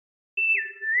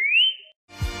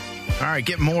All right,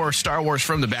 get more Star Wars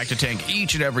from the Bacta Tank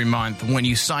each and every month when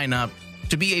you sign up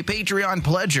to be a Patreon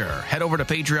pledger. Head over to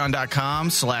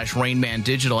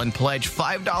patreon.com/RainmanDigital and pledge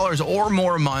 $5 or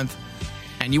more a month,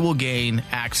 and you will gain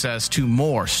access to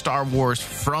more Star Wars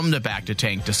from the Bacta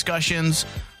Tank discussions,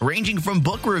 ranging from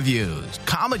book reviews,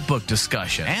 comic book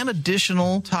discussion, and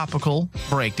additional topical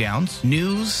breakdowns,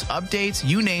 news, updates,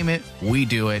 you name it, we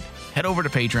do it. Head over to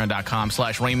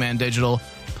patreon.com/RainmanDigital.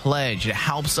 Pledge. It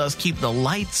helps us keep the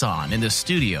lights on in the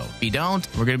studio. If you don't,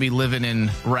 we're going to be living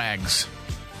in rags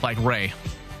like Ray.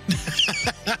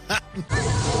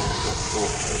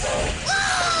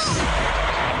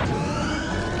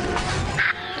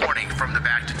 Warning from the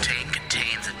Bacta Tank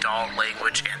contains adult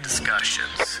language and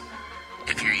discussions.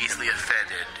 If you're easily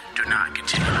offended, do not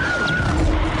continue.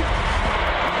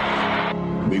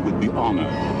 We would be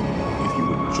honored if you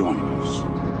would join us.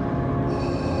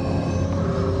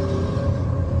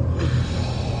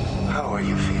 How are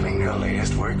you feeling? Your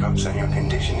latest workups on your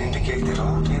condition indicate that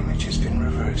all damage has been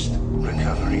reversed.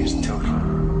 Recovery is total.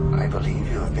 I believe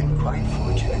you have been quite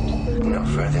fortunate. No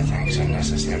further thanks are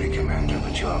necessary, Commander,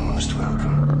 but you are most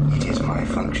welcome. It is my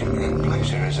function and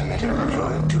pleasure as a medical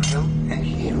droid to help and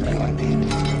heal human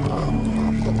beings.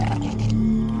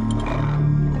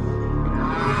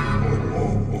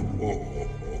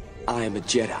 I am a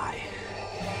Jedi,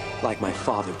 like my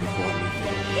father before me.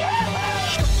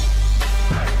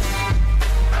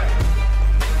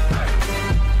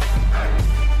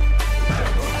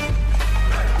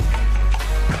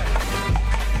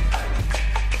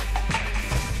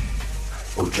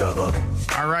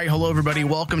 All right, hello everybody.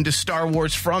 Welcome to Star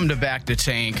Wars from the Bacta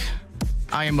Tank.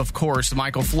 I am, of course,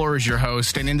 Michael Flores, your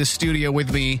host, and in the studio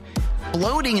with me,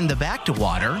 floating in the Bacta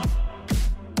water.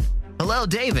 Hello,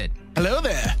 David. Hello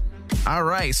there. All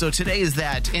right, so today is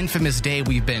that infamous day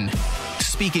we've been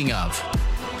speaking of,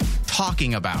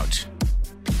 talking about,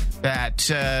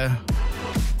 that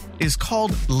is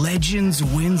called Legends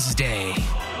Wednesday.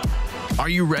 Are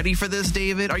you ready for this,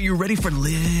 David? Are you ready for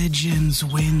Legends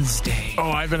Wednesday? Oh,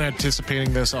 I've been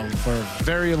anticipating this for a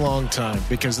very long time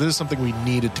because this is something we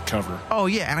needed to cover. Oh,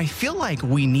 yeah, and I feel like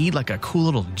we need like a cool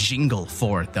little jingle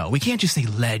for it, though. We can't just say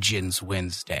Legends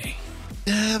Wednesday.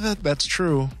 Yeah, that's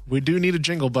true. We do need a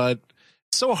jingle, but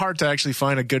it's so hard to actually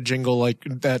find a good jingle like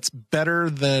that's better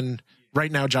than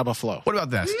right now Jabba Flow. What about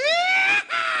this?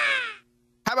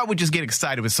 How about we just get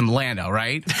excited with some Lando,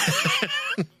 right?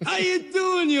 How you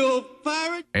doing, you old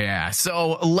pirate? Yeah,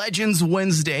 so Legends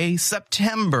Wednesday,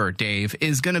 September, Dave,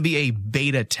 is going to be a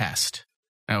beta test,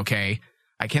 okay?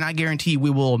 I cannot guarantee we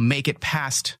will make it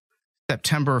past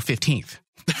September 15th.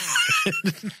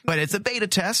 But it's a beta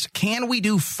test. Can we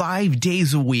do 5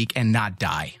 days a week and not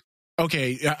die?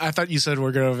 Okay, I thought you said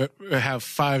we're going to have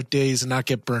 5 days and not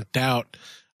get burnt out.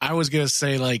 I was going to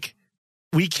say, like,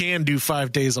 we can do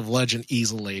 5 days of Legend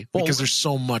easily because there's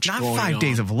so much going on. Not 5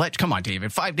 days of Legends. Come on,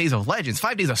 David. 5 days of Legends.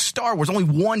 5 days of Star Wars. Only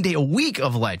 1 day a week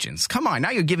of Legends. Come on.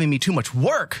 Now you're giving me too much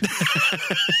work.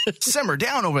 Simmer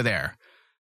down over there.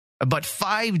 But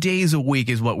 5 days a week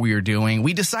is what we are doing.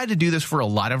 We decided to do this for a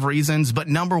lot of reasons. But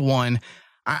number one,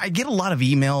 I get a lot of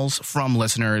emails from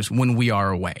listeners when we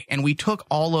are away. And we took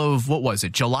all of, what was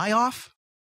it, July off?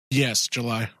 Yes,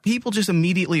 July. People just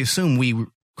immediately assume we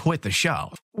quit the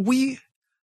show. We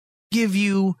give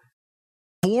you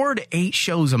 4 to 8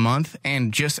 shows a month,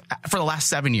 and just for the last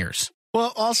 7 years.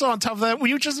 Well, also on top of that,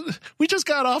 we just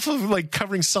got off of like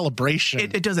covering Celebration.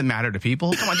 It doesn't matter to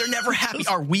people. Come on, they're never happy.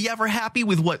 Are we ever happy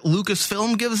with what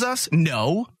Lucasfilm gives us?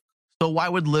 No. So why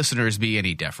would listeners be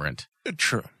any different?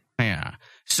 True. Yeah.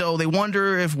 So they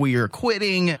wonder if we are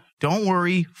quitting. Don't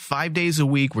worry. 5 days a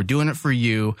week. We're doing it for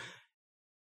you.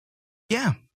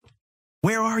 Yeah.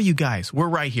 Where are you guys? We're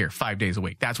right here 5 days a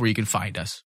week. That's where you can find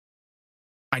us.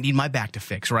 I need my back to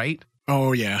fix, right?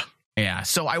 Oh, yeah. Yeah.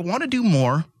 So I want to do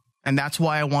more. And that's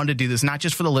why I wanted to do this, not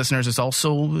just for the listeners. It's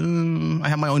also, I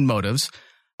have my own motives.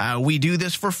 We do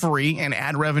this for free, and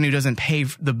ad revenue doesn't pay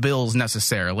the bills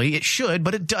necessarily. It should,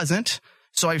 but it doesn't.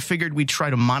 So I figured we'd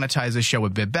try to monetize the show a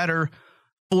bit better.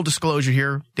 Full disclosure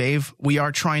here, Dave, we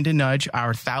are trying to nudge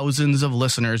our thousands of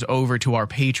listeners over to our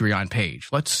Patreon page.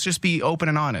 Let's just be open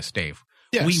and honest, Dave.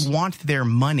 Yes. We want their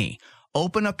money.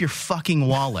 Open up your fucking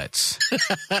wallets,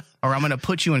 or I'm going to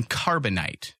put you in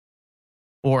carbonite.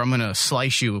 Or I'm going to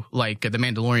slice you like the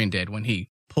Mandalorian did when he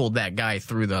pulled that guy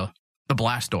through the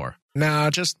blast door.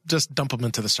 Nah, just dump him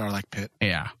into the Sarlacc pit.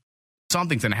 Yeah.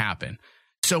 Something's going to happen.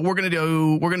 So we're going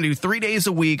to do 3 days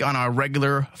a week on our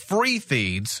regular free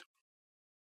feeds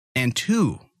and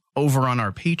 2 over on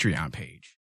our Patreon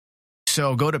page.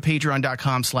 So go to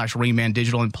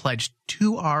patreon.com/RainmanDigital and pledge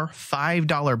to our $5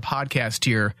 podcast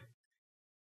tier.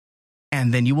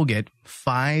 And then you will get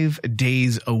 5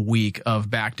 days a week of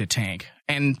Bacta Tank.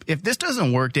 And if this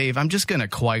doesn't work, Dave, I'm just going to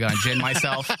Qui-Gon Jinn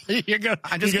myself. You're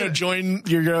gonna join.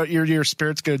 Your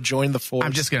spirit's gonna join the Force.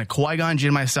 I'm just going to Qui-Gon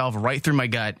Jinn myself right through my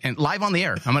gut and live on the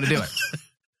air. I'm going to do it.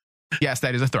 Yes,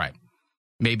 that is a threat.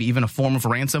 Maybe even a form of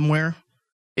ransomware.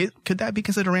 Could that be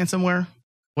considered ransomware?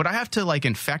 Would I have to like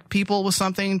infect people with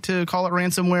something to call it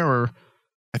ransomware? Or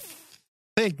I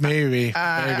think maybe.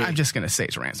 I'm just going to say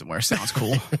it's ransomware. Sounds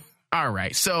cool. All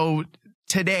right. So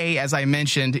today, as I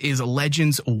mentioned, is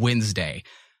Legends Wednesday.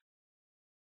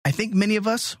 I think many of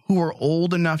us who are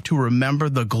old enough to remember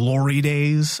the glory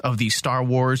days of the Star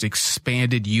Wars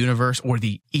Expanded Universe, or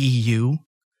the EU,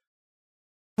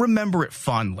 remember it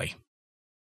fondly.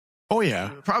 Oh,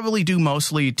 yeah. Probably due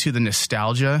mostly to the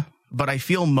nostalgia, but I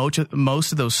feel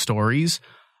most of those stories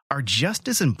are just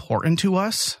as important to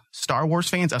us, Star Wars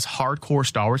fans, as hardcore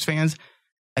Star Wars fans,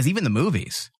 as even the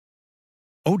movies.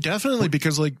 Oh, definitely,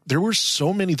 because like there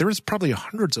was probably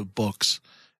hundreds of books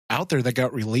out there that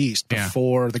got released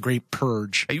before the Great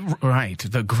Purge. Right.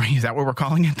 Is that what we're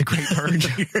calling it? The Great Purge?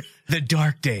 The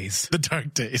Dark Days. The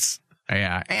Dark Days.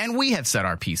 Yeah. And we have said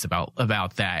our piece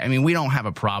about that. I mean, we don't have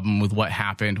a problem with what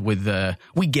happened with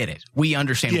we get it. We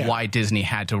understand why Disney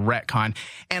had to retcon.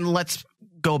 And let's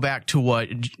go back to what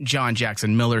John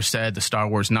Jackson Miller said, the Star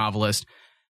Wars novelist.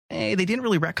 They didn't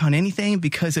really retcon anything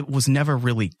because it was never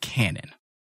really canon.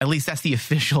 At least that's the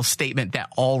official statement that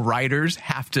all writers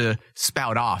have to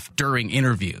spout off during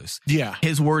interviews. Yeah.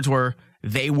 His words were,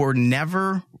 they were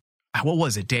never, what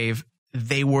was it, Dave?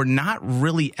 They were not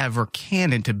really ever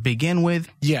canon to begin with.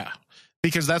 Yeah.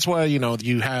 Because that's why,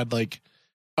 you had like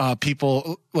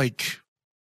people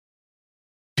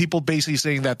basically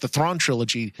saying that the Thrawn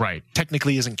trilogy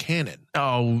technically isn't canon.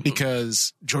 Oh.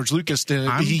 Because George Lucas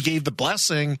he gave the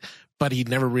blessing, but he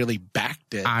never really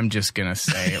backed it. I'm just going to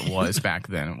say it was back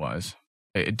then. It was.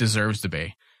 It deserves to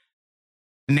be.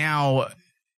 Now,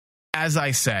 as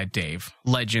I said, Dave,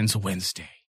 Legends Wednesday.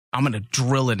 I'm going to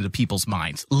drill into people's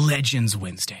minds. Legends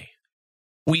Wednesday.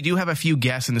 We do have a few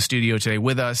guests in the studio today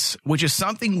with us, which is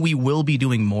something we will be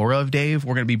doing more of, Dave.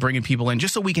 We're going to be bringing people in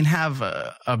just so we can have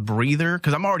a breather,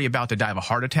 because I'm already about to die of a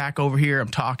heart attack over here. I'm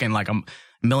talking like a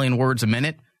million words a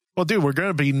minute. Well, dude, we're going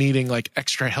to be needing like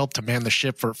extra help to man the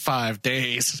ship for 5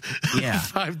 days. Yeah.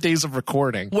 5 days of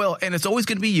recording. Well, and it's always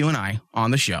going to be you and I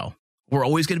on the show. We're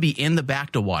always going to be in the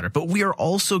Bacta water, but we are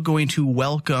also going to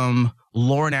welcome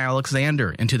Lauren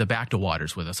Alexander into the Bacta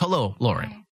waters with us. Hello,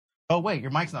 Lauren. Oh, wait,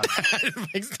 your mic's not.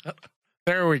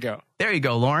 There we go. There you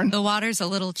go, Lauren. The water's a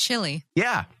little chilly.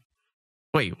 Yeah.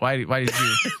 Wait, why did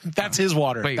you? That's his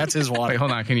water. Wait, that's his water. Wait,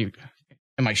 hold on.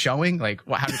 Am I showing? Like,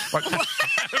 what?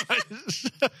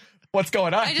 What's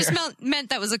going on? I just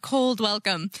meant that was a cold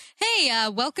welcome. Hey,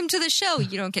 welcome to the show.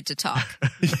 You don't get to talk.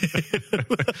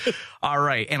 All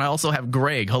right. And I also have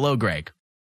Greg. Hello, Greg.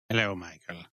 Hello,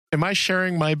 Michael. Am I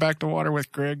sharing my Bacta water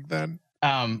with Greg then?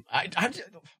 No,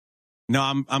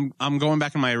 I'm going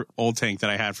back in my old tank that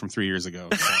I had from 3 years ago.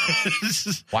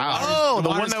 So. Wow. Oh, the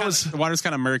one that was the water's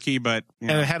kind of murky, but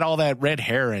and it had all that red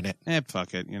hair in it.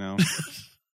 Fuck it,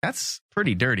 That's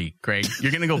pretty dirty, Greg.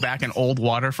 You're gonna go back in old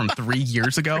water from 3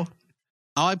 years ago?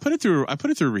 Oh, I put it through a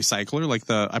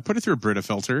recycler, I put it through a Brita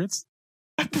filter. It's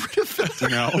a Brita filter.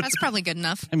 That's probably good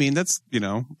enough. I mean, that's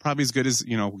probably as good as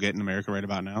get in America right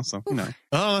about now. So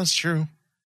Oh, that's true.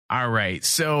 All right.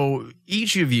 So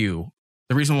each of you,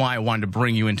 the reason why I wanted to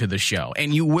bring you into the show,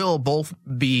 and you will both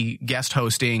be guest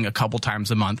hosting a couple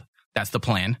times a month. That's the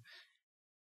plan.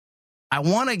 I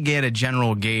want to get a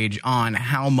general gauge on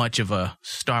how much of a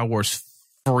Star Wars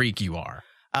freak you are.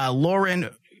 Lauren,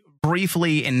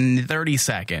 briefly in 30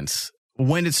 seconds,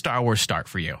 when did Star Wars start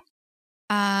for you?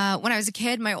 When I was a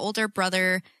kid, my older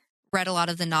brother read a lot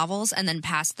of the novels and then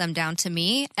passed them down to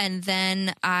me. And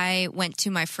then I went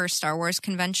to my first Star Wars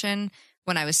convention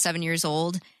when I was 7 years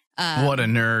old. What a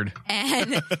nerd.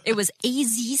 And it was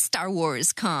AZ Star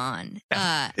Wars Con.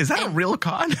 Is that a real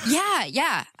con?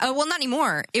 Yeah. Well, not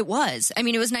anymore. It was. I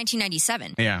mean, it was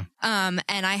 1997. Yeah. And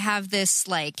I have this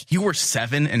like... You were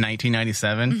 7 in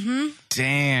 1997? Mm-hmm.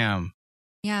 Damn.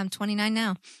 Yeah, I'm 29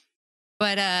 now.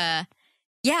 But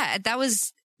yeah, that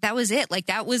was it. Like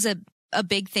that was a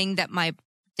big thing that my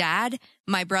dad,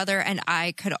 my brother, and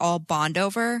I could all bond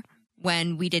over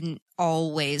when we didn't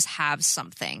always have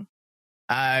something.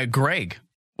 Greg,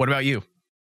 what about you?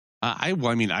 I've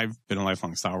been a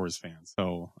lifelong Star Wars fan.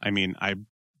 So, I mean, I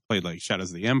played like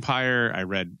Shadows of the Empire. I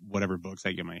read whatever books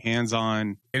I get my hands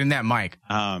on. Get in that mic.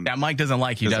 That mic doesn't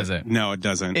like you, does it? No, it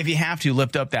doesn't. If you have to,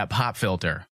 lift up that pop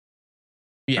filter.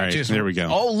 Yeah, all right, there we go.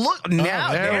 Oh, look.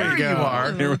 Now, there you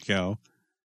are. Here we go.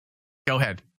 Go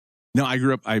ahead. No,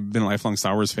 I've been a lifelong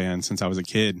Star Wars fan since I was a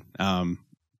kid.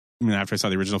 After I saw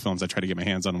the original films, I tried to get my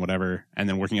hands on whatever. And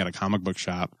then working at a comic book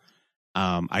shop,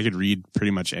 I could read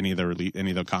pretty much any of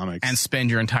the comics. And spend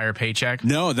your entire paycheck?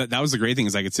 No, that was the great thing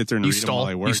is I could sit there and read them while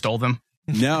I worked. You stole them?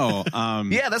 No.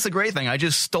 Yeah, that's the great thing. I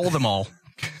just stole them all.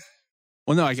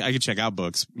 Well, no, I could check out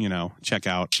books, check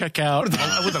out.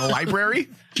 With a library?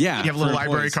 Yeah. You have a little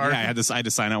library card? Yeah, I had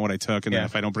to sign out what I took. And then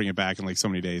if I don't bring it back in like so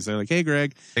many days, they're like, hey,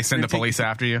 Greg. They send the police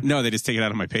after you? No, they just take it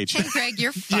out of my paycheck. Hey, Greg,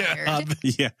 you're fired.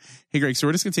 Yeah. Hey, Greg, so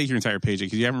we're just going to take your entire paycheck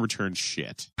because you haven't returned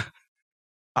shit.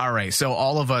 All right. So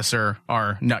all of us are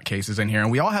nutcases in here,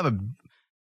 and we all have a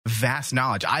vast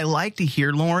knowledge. I like to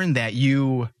hear, Lauren, that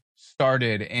you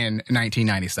started in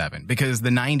 1997 because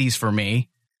the 90s for me,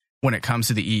 when it comes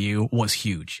to the EU, was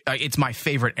huge. It's my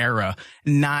favorite era,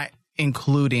 not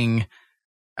including,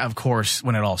 of course,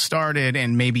 when it all started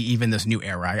and maybe even this new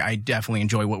era. I definitely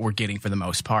enjoy what we're getting for the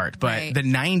most part. But the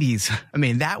 90s, I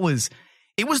mean, it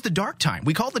was the dark time.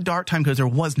 We call it the dark time because there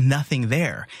was nothing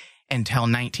there until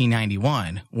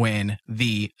 1991 when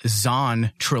the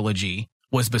Zahn trilogy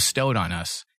was bestowed on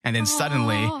us. And then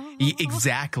suddenly,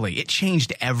 exactly, it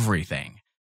changed everything.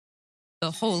 The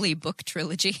Holy Book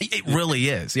trilogy. It really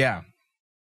is, yeah.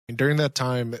 And during that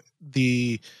time,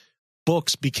 the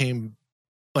books became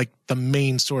like the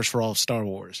main source for all of Star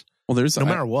Wars. Well, there's no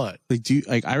matter what.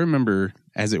 I remember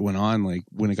as it went on, like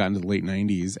when it got into the late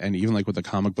 90s, and even like with the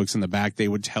comic books in the back, they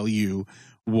would tell you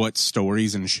what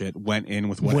stories and shit went in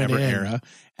with whatever era,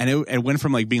 and it went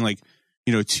from like being like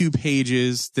 2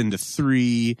 pages, then to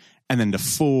 3, and then to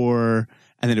 4.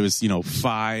 And then it was,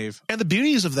 5. And the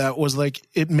beauties of that was like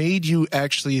it made you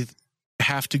actually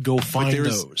have to go find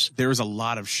those. There was a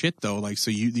lot of shit though. Like,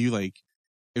 so you like,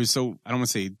 it was so, I don't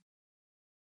want to say,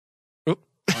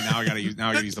 now I gotta use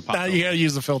the pop. Now you gotta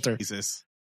use the filter. Jesus.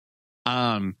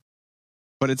 But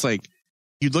it's like,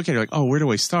 you'd look at it like, oh, where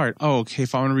do I start? Oh, okay.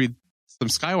 If I want to read some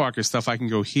Skywalker stuff, I can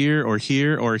go here or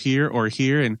here or here or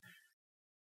here. And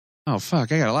oh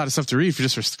fuck! I got a lot of stuff to read for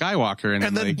Skywalker,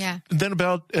 and then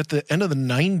about at the end of the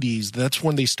 90s, that's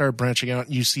when they start branching out,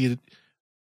 and you see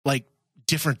like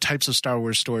different types of Star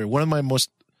Wars story. One of my most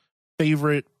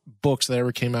favorite books that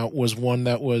ever came out was one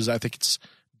that was, I think it's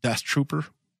Death Trooper.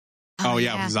 Oh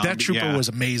yeah, Death Trooper was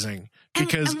amazing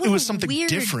because it was something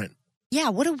different. Yeah,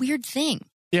 what a weird thing.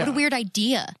 Yeah. What a weird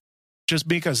idea. Just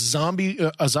make a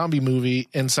zombie movie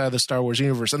inside the Star Wars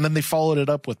universe, and then they followed it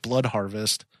up with Blood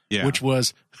Harvest. Yeah. Which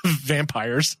was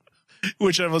vampires,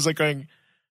 which I was like going,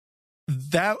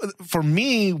 that for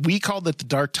me, we called it the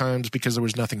dark times because there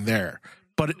was nothing there.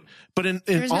 But in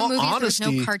all honesty,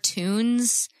 there's no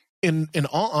cartoons. In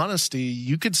all honesty,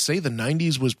 you could say the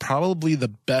 90s was probably the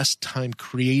best time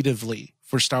creatively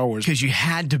for Star Wars. Because you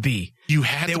had to be.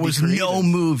 There was no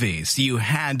movies. You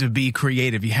had to be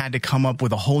creative. You had to come up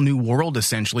with a whole new world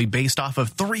essentially based off of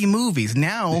 3 movies.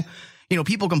 Now,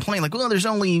 people complain like, well, there's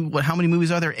only, how many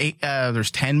movies are there? 8,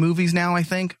 there's 10 movies now, I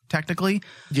think, technically.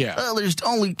 Yeah. There's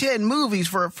only 10 movies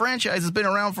for a franchise that's been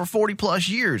around for 40 plus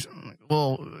years.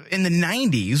 Well, in the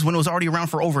 90s, when it was already around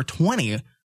for over 20,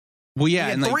 well,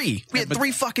 yeah, we had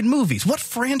 3 fucking movies. What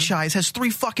franchise has 3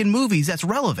 fucking movies that's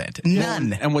relevant?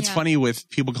 None. And what's funny with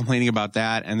people complaining about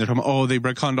that, and they're talking, oh, they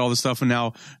retconned all this stuff, and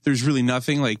now there's really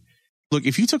nothing. Like, look,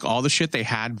 if you took all the shit they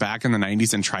had back in the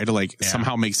 90s and tried to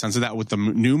somehow make sense of that with the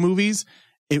new movies,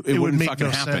 it wouldn't fucking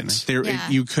happen.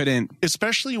 You couldn't.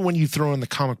 Especially when you throw in the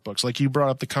comic books. Like you brought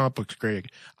up the comic books, Greg.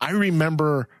 I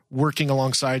remember working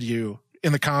alongside you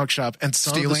in the comic shop and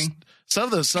some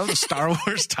of the Star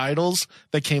Wars titles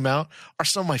that came out are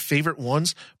some of my favorite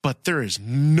ones, but there's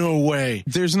no way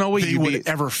they would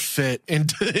ever fit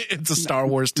into Star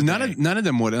Wars today. None of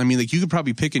them would. I mean, like you could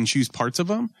probably pick and choose parts of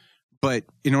them, but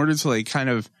in order to kind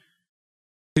of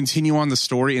continue on the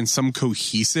story in some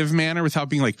cohesive manner without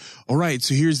being like, all right,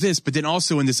 so here's this, but then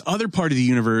also in this other part of the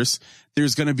universe,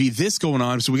 there's going to be this going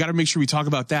on. So we got to make sure we talk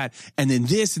about that. And then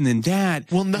this and then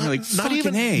that. Well, not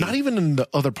even in the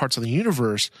other parts of the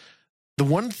universe. The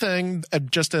one thing,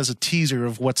 just as a teaser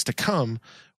of what's to come,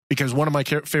 because one of my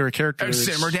favorite characters...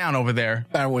 Simmer down over there.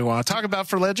 That we want to talk about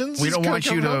for Legends. We don't want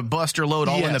you to bust your load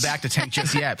all in the Bacta tank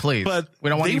just yet, please. But we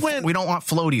don't want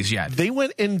floaties yet. They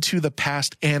went into the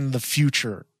past and the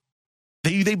future.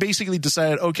 They basically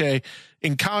decided, okay,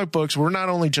 in comic books, we're not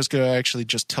only just going to actually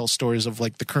just tell stories of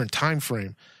like the current time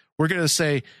frame. We're going to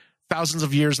say thousands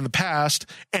of years in the past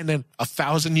and then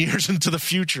 1,000 years into the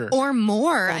future or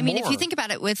more. If you think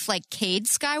about it with like Cade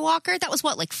Skywalker, that was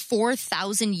like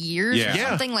 4,000 years or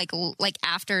something like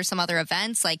after some other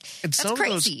events. Like that's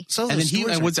crazy. I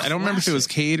don't remember if it was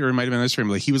Cade or it might have been this stream.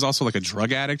 Like he was also like a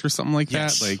drug addict or something like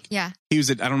that. Like I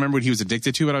don't remember what he was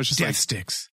addicted to, but I was just death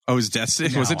sticks. Oh, his Destiny?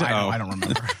 No, Was it? I don't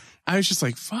remember. I was just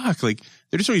like, fuck. Like,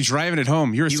 they're just really driving it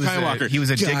home. You're a Skywalker. He was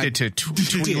addicted to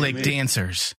Twi'lek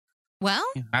dancers. Well,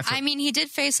 I mean, he did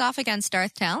face off against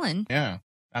Darth Talon. Yeah.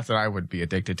 That's what I would be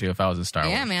addicted to if I was a Star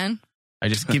Wars. Yeah, man. I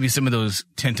just give me some of those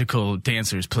tentacle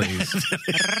dancers, please.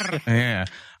 Yeah.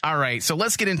 All right. So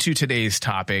let's get into today's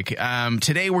topic.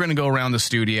 Today, we're going to go around the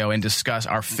studio and discuss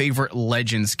our favorite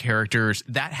Legends characters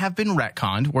that have been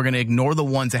retconned. We're going to ignore the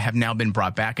ones that have now been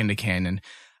brought back into canon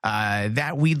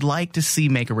that we'd like to see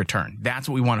make a return. That's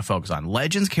what we want to focus on.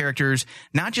 Legends characters,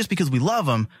 not just because we love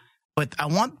them, but I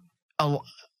want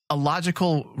a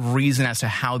logical reason as to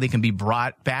how they can be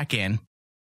brought back in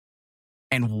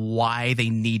and why they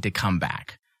need to come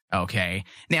back. Okay.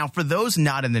 Now, for those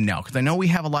not in the know, because I know we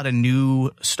have a lot of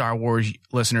new Star Wars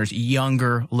listeners,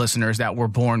 younger listeners that were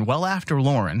born well after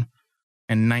Lauren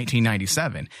in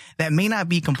 1997, that may not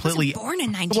be completely born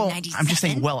in 1997. Well, I'm just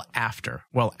saying well after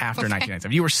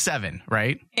 1997. You were 7,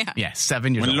 right? Yeah.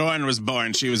 7 years when old. When Lauren was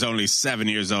born, she was only 7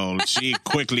 years old. She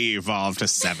quickly evolved to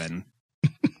 7.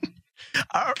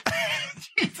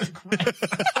 Jesus Christ.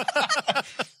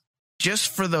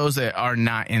 Just for those that are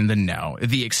not in the know,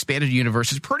 the expanded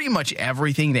universe is pretty much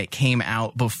everything that came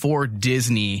out before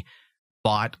Disney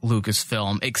bought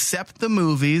Lucasfilm, except the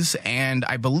movies. And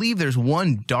I believe there's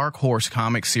one Dark Horse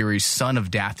comic series, Son of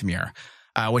Dathomir,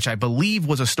 which I believe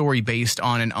was a story based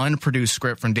on an unproduced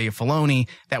script from Dave Filoni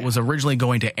that was originally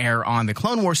going to air on the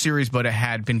Clone Wars series, but it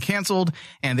had been canceled,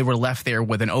 and they were left there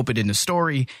with an open-ended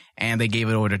story, and they gave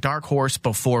it over to Dark Horse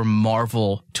before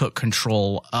Marvel took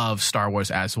control of Star Wars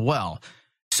as well.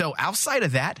 So outside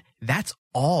of that, that's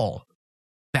all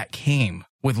that came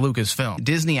with Lucasfilm.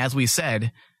 Disney, as we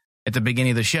said at the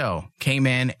beginning of the show, came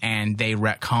in and they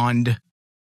retconned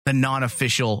the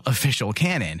non-official official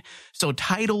canon. So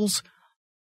titles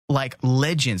like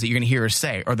Legends that you're going to hear us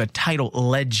say, or the title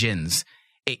Legends,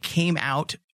 it came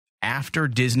out after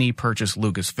Disney purchased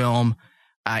Lucasfilm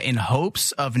in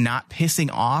hopes of not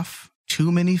pissing off too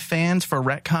many fans for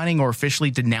retconning or officially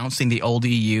denouncing the old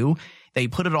EU. They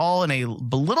put it all in a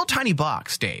little tiny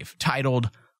box, Dave, titled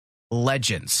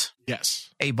Legends. Yes.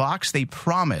 A box they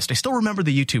promised. I still remember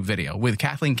the YouTube video with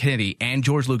Kathleen Kennedy and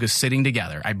George Lucas sitting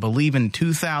together, I believe in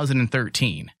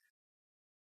 2013,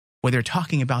 where they're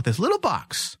talking about this little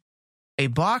box. A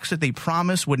box that they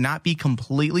promised would not be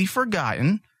completely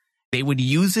forgotten. They would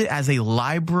use it as a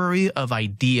library of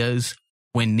ideas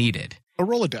when needed. A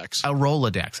Rolodex. A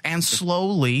Rolodex. And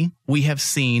slowly, we have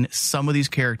seen some of these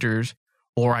characters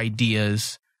or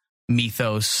ideas,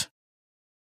 mythos,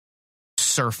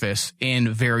 surface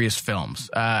in various films.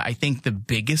 I think the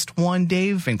biggest one,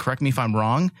 Dave, and correct me if I'm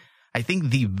wrong, I think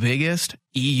the biggest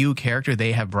EU character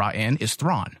they have brought in is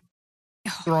Thrawn.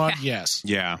 Thrawn, yes.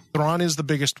 Yeah. Thrawn is the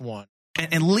biggest one.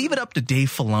 And leave it up to Dave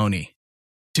Filoni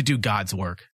to do God's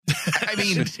work. I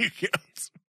mean,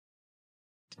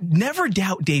 never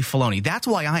doubt Dave Filoni. That's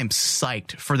why I'm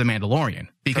psyched for The Mandalorian.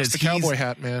 Because the cowboy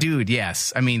hat, man. Dude,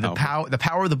 yes. I mean, the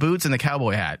power of the boots and the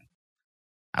cowboy hat.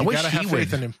 I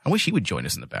wish he would join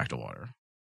us in the Bacta water.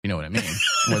 You know what I mean?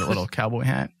 With a little cowboy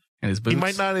hat and his boots. He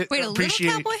might not Wait, a little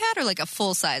cowboy hat or like a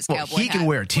full-size cowboy hat? He can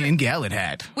wear a 10-gallon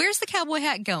hat. Where's the cowboy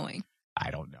hat going?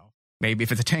 I don't know. Maybe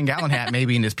if it's a 10-gallon hat,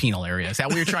 maybe in his penal area. Is that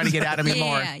what you're trying to get out of me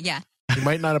more? Yeah. You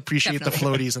might not appreciate the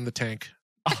floaties in the tank.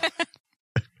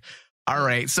 All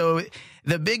right. So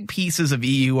the big pieces of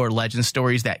EU or legend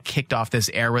stories that kicked off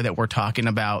this era that we're talking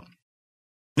about,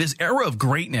 this era of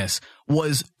greatness,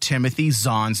 was Timothy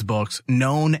Zahn's books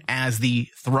known as the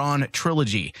Thrawn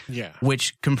Trilogy,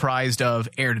 which comprised of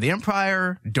Heir to the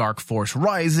Empire, Dark Force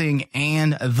Rising,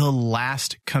 and The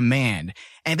Last Command.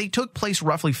 And they took place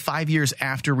roughly 5 years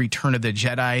after Return of the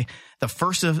Jedi. The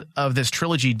first of this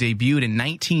trilogy debuted in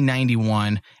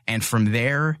 1991, and from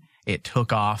there, it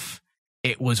took off.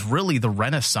 It was really the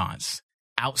Renaissance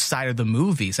outside of the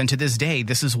movies. And to this day,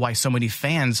 this is why so many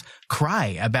fans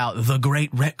cry about the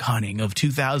great retconning of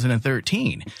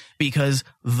 2013, because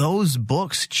those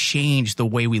books changed the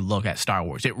way we look at Star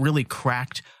Wars. It really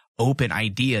cracked open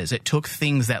ideas. It took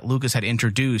things that Lucas had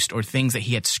introduced or things that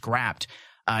he had scrapped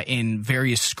in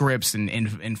various scripts and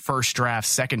in first drafts,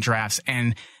 second drafts,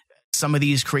 and some of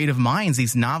these creative minds,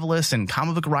 these novelists and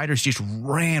comic book writers, just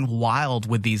ran wild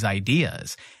with these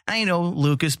ideas. I know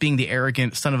Lucas, being the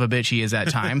arrogant son of a bitch he is at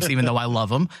times, even though I love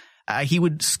him, he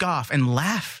would scoff and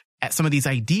laugh at some of these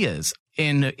ideas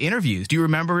in interviews. Do you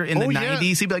remember in the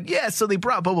 90s? He'd be like, yeah, so they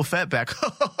brought Boba Fett back.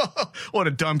 What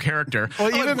a dumb character.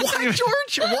 Well, even, like, what,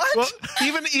 George? What?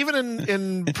 Well, even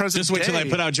in present Just wait till day, I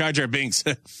put out Jar Jar Binks,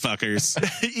 fuckers.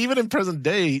 Even in present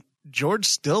day, George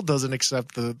still doesn't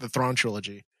accept the Thrawn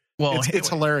trilogy. Well, it's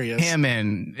hilarious. Him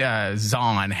and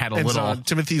Zahn had a little.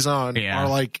 Timothy Zahn are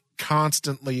like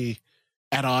constantly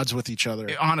at odds with each other.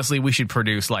 Honestly, we should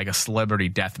produce like a celebrity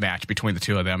death match between the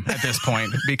two of them at this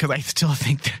point because I still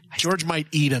think that George might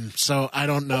eat him, so I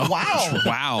don't know.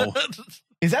 Wow.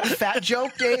 Is that a fat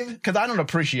joke, Dave? Because I don't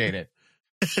appreciate it.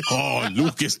 Oh,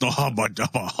 Lucas the Hubba.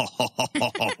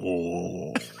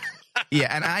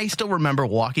 Yeah, and I still remember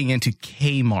walking into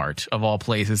Kmart, of all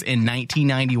places, in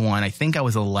 1991. I think I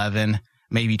was 11,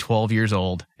 maybe 12 years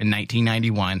old in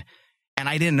 1991, and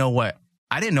I didn't know what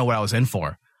I was in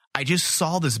for. I just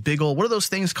saw this big old, what are those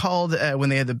things called when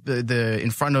they had the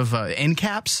in front of end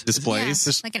caps? Displays?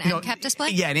 Yeah, like an end cap display?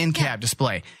 Yeah, an end cap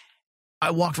display.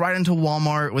 I walked right into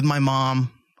Walmart with my mom,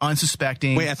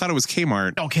 unsuspecting. Wait, I thought it was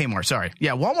Kmart. Oh, Kmart, sorry.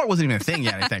 Yeah, Walmart wasn't even a thing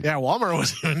yet, I think. Yeah, Walmart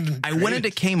wasn't. I went into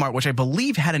Kmart, which I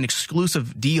believe had an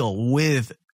exclusive deal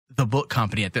with the book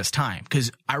company at this time,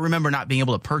 because I remember not being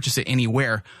able to purchase it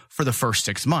anywhere for the first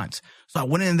 6 months. So I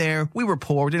went in there. We were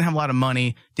poor. We didn't have a lot of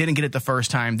money. Didn't get it the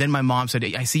first time. Then my mom said,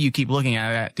 I see you keep looking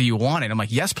at it. Do you want it? I'm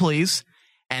like, yes, please.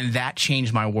 And that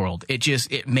changed my world.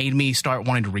 It made me start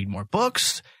wanting to read more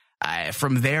books.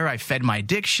 From there, I fed my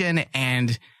addiction.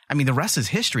 And I mean, the rest is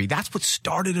history. That's what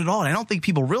started it all. And I don't think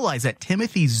people realize that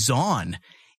Timothy Zahn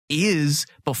is,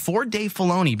 before Dave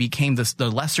Filoni became the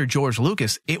lesser George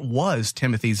Lucas, it was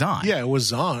Timothy Zahn. Yeah, it was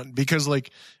Zahn, because like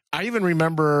I even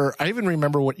remember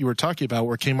what you were talking about,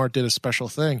 where Kmart did a special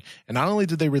thing, and not only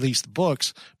did they release the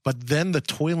books, but then the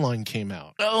toy line came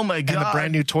out. Oh my god! And the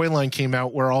brand new toy line came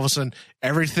out, where all of a sudden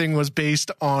everything was based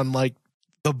on like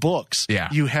the books. Yeah,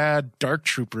 you had Dark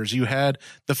Troopers, you had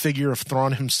the figure of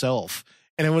Thrawn himself,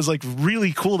 and it was like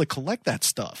really cool to collect that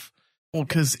stuff. Well,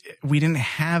 because we didn't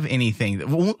have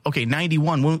anything. Okay,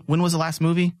 91. When was the last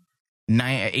movie?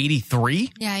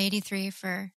 83? Yeah, 83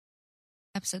 for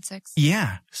episode 6.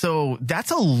 Yeah. So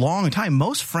that's a long time.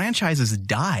 Most franchises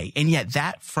die, and yet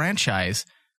that franchise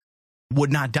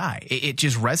would not die. It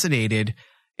just resonated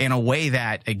in a way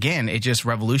that, again, it just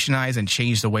revolutionized and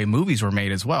changed the way movies were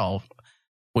made as well,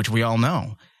 which we all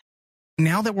know.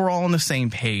 Now that we're all on the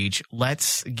same page,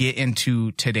 let's get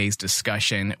into today's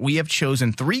discussion. We have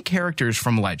chosen 3 characters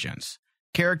from Legends.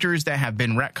 Characters that have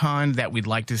been retconned that we'd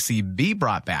like to see be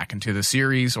brought back into the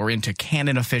series or into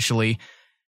canon officially.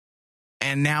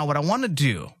 And now what I want to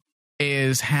do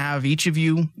is have each of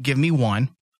you give me one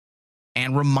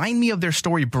and remind me of their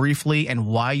story briefly and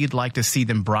why you'd like to see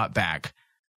them brought back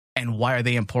and why are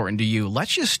they important to you.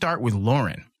 Let's just start with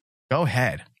Lauren. Go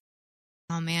ahead.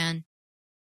 Oh, man.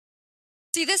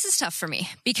 See, this is tough for me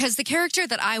because the character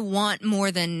that I want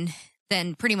more than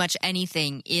pretty much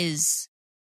anything is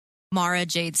Mara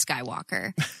Jade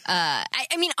Skywalker. I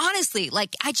mean, honestly,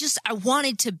 like, I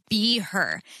wanted to be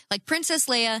her. Like, Princess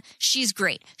Leia, she's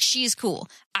great. She's cool.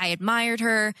 I admired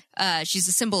her. She's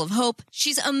a symbol of hope.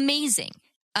 She's amazing.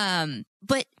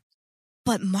 But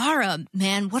Mara,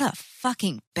 man, what a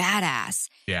fucking badass.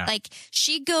 Yeah. Like,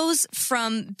 she goes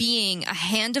from being a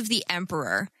hand of the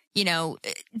Emperor, you know,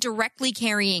 directly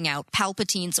carrying out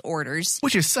Palpatine's orders.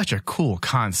 Which is such a cool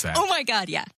concept. Oh my God,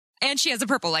 yeah. And she has a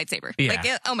purple lightsaber. Yeah.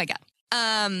 Like, oh my God.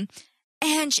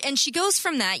 And she goes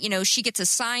from that, you know, she gets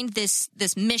assigned this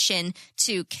mission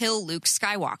to kill Luke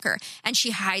Skywalker, and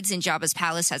she hides in Jabba's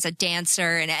palace as a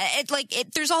dancer, and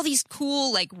there's all these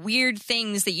cool, like, weird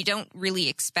things that you don't really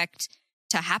expect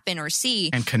to happen or see.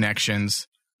 And connections.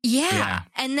 Yeah.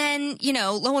 And then, you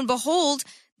know, lo and behold,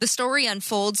 the story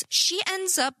unfolds. She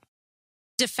ends up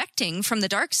defecting from the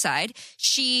dark side.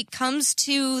 She comes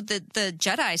to the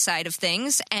Jedi side of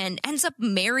things and ends up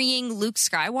marrying Luke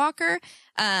Skywalker,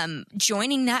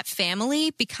 joining that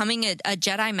family, becoming a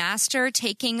Jedi Master,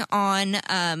 taking on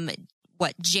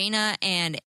Jaina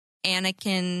and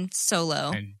Anakin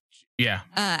Solo.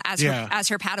 As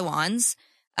her Padawans.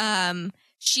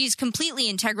 She's completely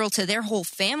integral to their whole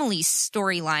family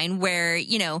storyline where,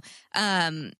 you know,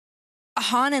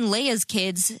 Han and Leia's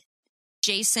kids,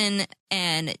 Jason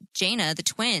and Jaina, the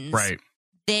twins, right?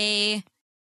 They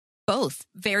both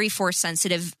very force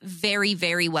sensitive, very,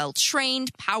 very well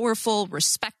trained, powerful,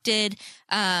 respected.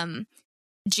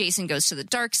 Jason goes to the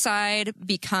dark side,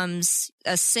 becomes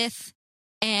a Sith,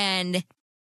 and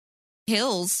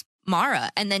kills Mara.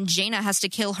 And then Jaina has to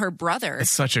kill her brother. It's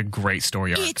such a great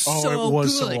story arc. It's so it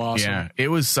was good. so awesome. Yeah, it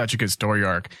was such a good story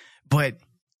arc. But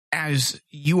as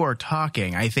you are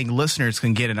talking, I think listeners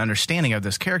can get an understanding of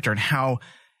this character and how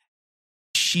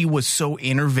she was so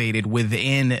innervated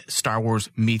within Star Wars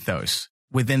mythos,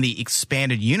 within the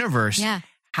expanded universe. Yeah.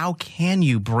 How can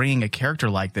you bring a character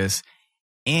like this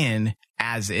in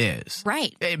as is?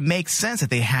 Right. It makes sense that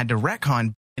they had to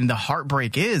retcon. And the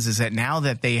heartbreak is that now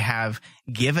that they have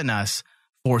given us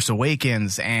Force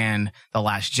Awakens and The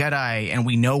Last Jedi, and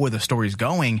we know where the story's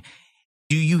going,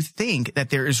 do you think that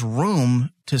there is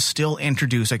room to still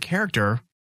introduce a character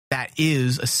that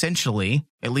is essentially,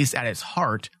 at least at its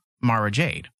heart, Mara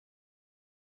Jade?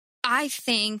 I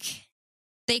think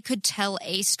they could tell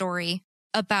a story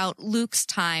about Luke's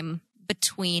time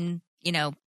between,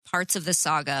 parts of the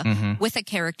saga with a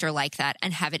character like that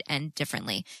and have it end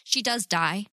differently. She does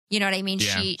die. You know what I mean?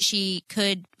 Yeah. She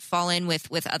could fall in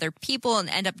with other people and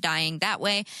end up dying that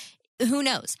way. Who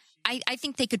knows? I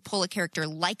think they could pull a character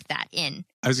like that in.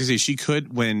 I was going to say, she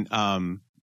could, when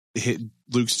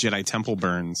Luke's Jedi Temple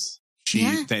burns,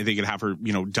 they could have her,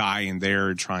 die in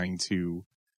there trying to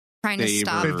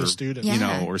stop her, the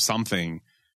student, or something.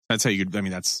 That's how you could, they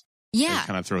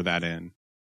kind of throw that in.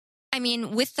 I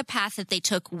mean, with the path that they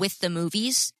took with the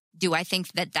movies, do I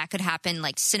think that could happen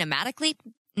like cinematically?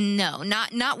 No,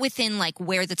 not within like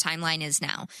where the timeline is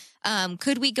now.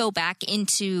 Could we go back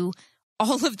into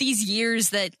all of these years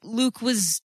that Luke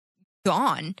was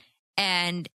gone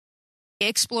and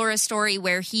explore a story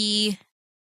where he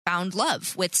found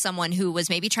love with someone who was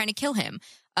maybe trying to kill him,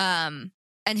 and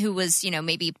who was,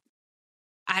 maybe,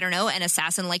 I don't know, an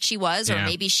assassin like she was, or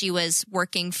maybe she was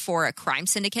working for a crime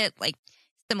syndicate, like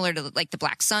similar to like the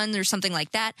Black Sun or something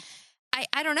like that.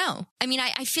 I don't know. I mean,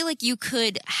 I feel like you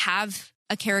could have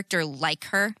a character like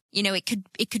her.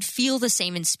 It could feel the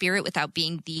same in spirit without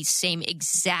being the same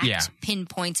exact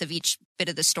pinpoints of each bit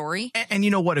of the story. And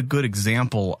you know what? A good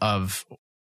example of,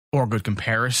 or a good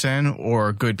comparison, or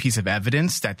a good piece of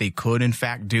evidence that they could in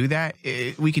fact do that,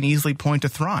 we can easily point to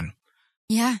Thrawn.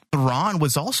 Yeah. Thrawn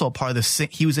was also a part of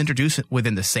he was introduced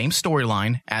within the same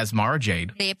storyline as Mara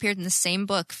Jade. They appeared in the same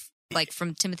book, like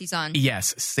from Timothy Zahn.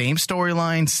 Yes, same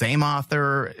storyline, same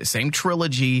author, same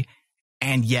trilogy,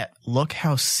 and yet look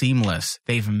how seamless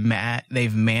they've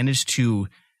managed to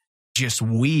just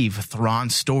weave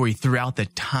Thrawn's story throughout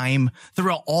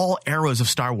all eras of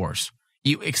Star Wars.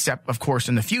 Except, of course,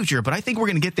 in the future, but I think we're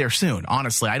going to get there soon.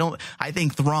 Honestly, I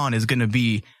think Thrawn is going to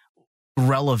be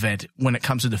relevant when it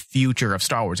comes to the future of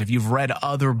Star Wars. If you've read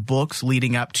other books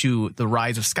leading up to the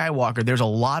Rise of Skywalker, there's a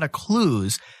lot of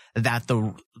clues that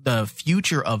the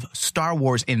future of Star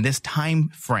Wars in this time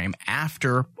frame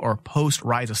after or post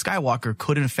Rise of Skywalker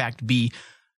could in fact be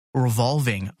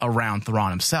revolving around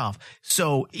Thrawn himself.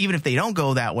 So even if they don't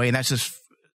go that way, and that's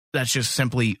just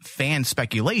simply fan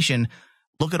speculation,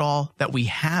 look at all that we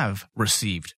have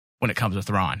received when it comes to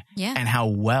Thrawn and how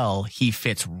well he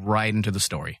fits right into the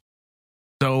story.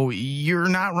 So you're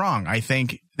not wrong. I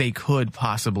think they could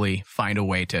possibly find a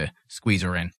way to squeeze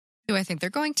her in. Do I think they're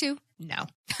going to? No.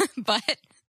 But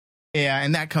yeah,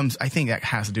 and I think that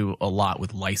has to do a lot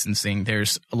with licensing.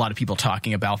 There's a lot of people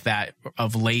talking about that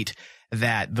of late,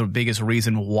 that the biggest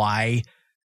reason why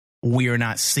we are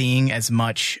not seeing as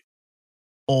much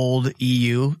old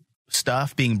EU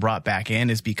stuff being brought back in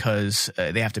is because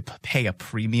they have to pay a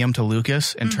premium to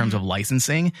Lucas in terms of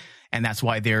licensing. And that's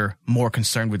why they're more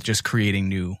concerned with just creating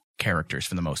new characters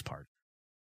for the most part.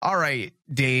 All right,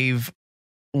 Dave,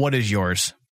 what is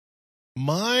yours?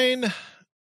 Mine,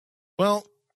 well,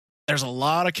 there's a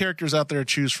lot of characters out there to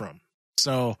choose from.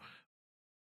 So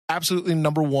absolutely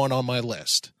number one on my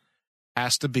list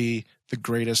has to be the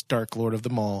greatest Dark Lord of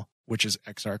them all, which is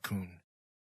Exar Kun.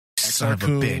 Son of a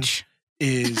bitch.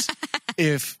 Is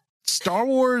if Star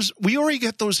Wars, we already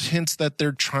get those hints that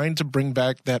they're trying to bring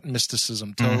back that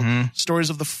mysticism, tell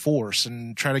stories of the Force,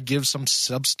 and try to give some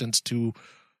substance to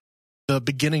the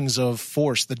beginnings of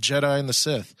Force, the Jedi and the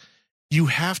Sith. You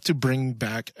have to bring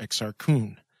back Exar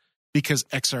Kun, because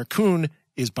Exar Kun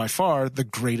is by far the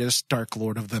greatest Dark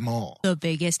Lord of them all. The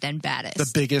biggest and baddest. The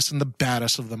biggest and the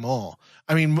baddest of them all.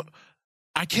 I mean,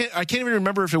 I can't even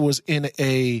remember if it was in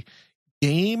a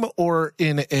game or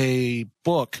in a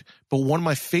book, but one of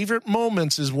my favorite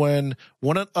moments is when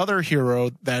one other hero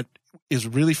that is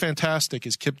really fantastic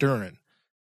is Kip Duran.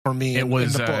 For me, it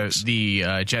was in the books. The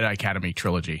Jedi Academy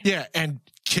trilogy. Yeah, and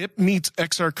Kip meets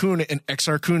Exar Kun, and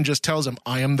Exar Kun just tells him,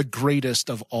 "I am the greatest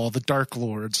of all the Dark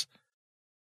Lords.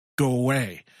 Go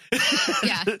away."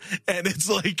 Yeah, and it's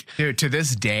like, dude, to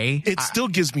this day, it still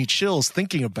gives me chills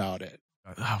thinking about it.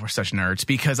 Oh, we're such nerds,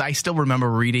 because I still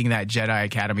remember reading that Jedi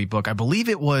Academy book. I believe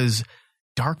it was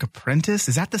Dark Apprentice.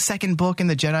 Is that the second book in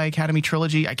the Jedi Academy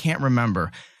trilogy? I can't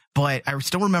remember, but I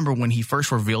still remember when he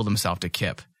first revealed himself to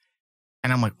Kip.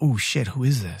 And I'm like, oh shit, who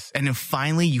is this? And then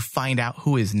finally you find out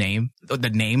who his name,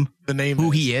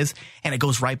 who he is. And it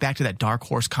goes right back to that Dark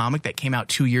Horse comic that came out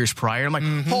 2 years prior. I'm like,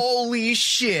 holy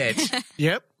shit.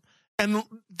 Yep. And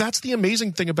that's the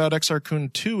amazing thing about Exar Kun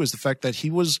too, is the fact that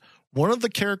he was one of the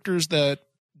characters that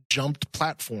jumped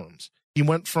platforms. He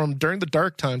went from, during the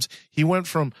Dark Times, he went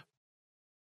from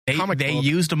They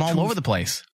used them all over the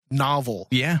place. Novel.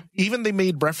 Yeah. Even they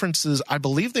made references, I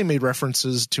believe they made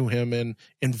references to him in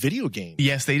video games.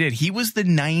 Yes, they did. He was the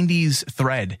 90s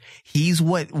thread. His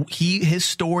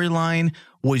storyline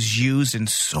was used in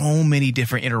so many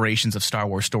different iterations of Star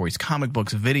Wars stories, comic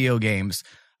books, video games,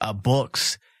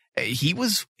 books. He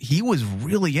was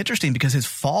really interesting because his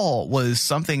fall was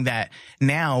something that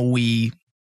now we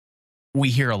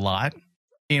hear a lot.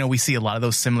 We see a lot of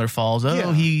those similar falls.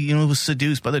 He was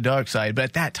seduced by the dark side. But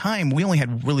at that time, we only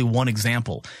had really one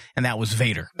example, and that was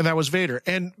Vader.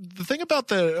 And the thing about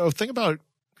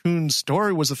Kuhn's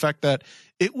story was the fact that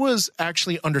it was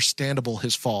actually understandable,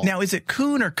 his fall. Now, is it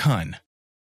Kuhn or Kun?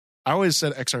 I always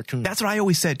said Exar Kuhn. That's what I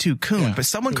always said too, Kuhn. Yeah, but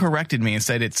someone corrected me and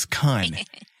said it's Kun.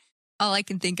 All I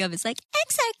can think of is like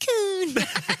Exar Kuhn.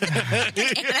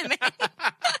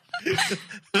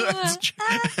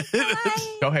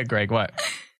 Go ahead, Greg. What?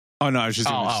 Oh no, I was just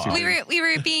we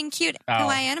were being cute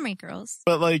kawaii anime girls.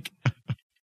 But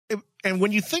and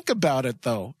when you think about it,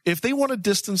 though, if they want to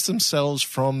distance themselves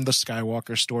from the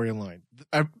Skywalker storyline,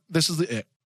 this is it.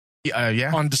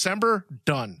 Yeah. On December,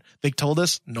 done. They told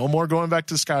us no more going back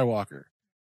to Skywalker.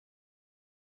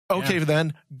 Okay,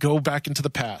 then go back into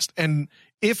the past. And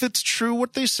if it's true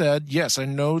what they said, yes, I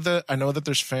know that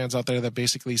there's fans out there that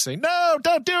basically say, no,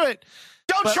 don't do it.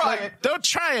 Don't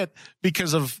try it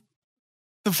because of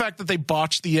the fact that they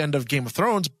botched the end of Game of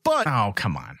Thrones. But oh,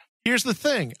 come on. Here's the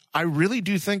thing. I really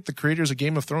do think the creators of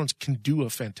Game of Thrones can do a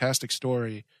fantastic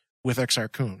story with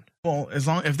Exar Kuhn. Well,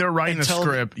 if they're writing a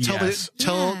script,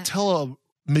 tell a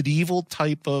medieval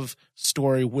type of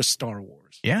story with Star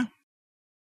Wars. Yeah.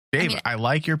 Dave, I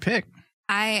like your pick.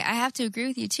 I have to agree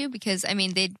with you too, because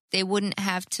they wouldn't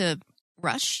have to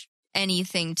rush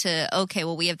anything to, okay,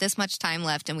 well, we have this much time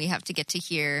left and we have to get to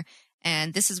here.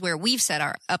 And this is where we've set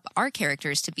up our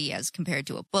characters to be as compared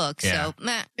to a book. Yeah.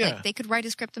 So they could write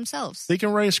a script themselves. They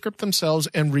can write a script themselves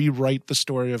and rewrite the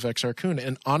story of Exar Kuhn.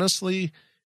 And honestly,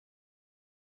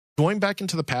 going back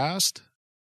into the past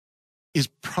is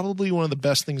probably one of the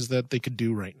best things that they could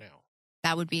do right now.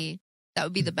 That would be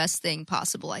the best thing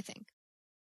possible, I think.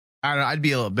 I don't know. I'd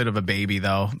be a little bit of a baby,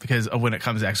 though, because when it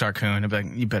comes to Exar Kuhn, I'd be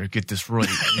like, you better get this right,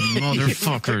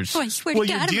 motherfuckers. I swear to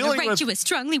God, I'm going to write you a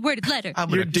strongly worded letter.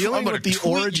 You're dealing with the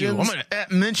origins. I'm going to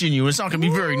mention you. It's not going to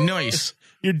be very nice.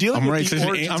 You're dealing with the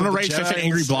origins. I'm going to write such an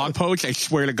angry blog post. I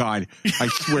swear to God. I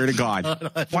swear to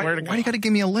God. Why you got to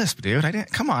give me a lisp, dude?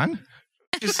 Come on.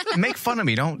 Just make fun of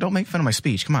me. Don't make fun of my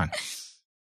speech. Come on.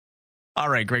 All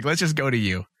right, Greg, let's just go to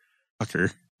you.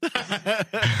 Fucker.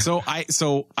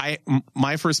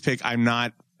 My first pick, I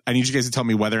need you guys to tell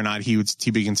me whether or not he would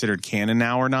be considered canon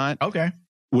now or not. Okay.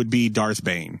 Would be Darth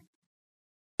Bane.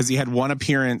 Because he had one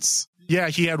appearance. Yeah,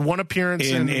 he had one appearance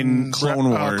in Clone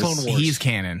Wars. He's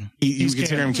canon. You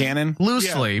consider him canon?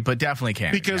 Loosely, but definitely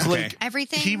canon. Because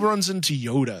everything he runs into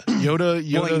Yoda.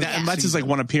 Yoda. That's his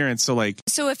one appearance.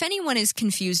 So if anyone is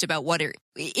confused about what it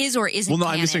is or isn't,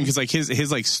 I'm just saying because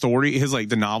his story,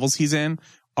 the novels he's in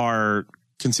are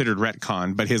considered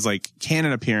retcon, but his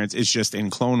canon appearance is just in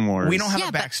Clone Wars. We don't have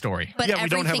a backstory. But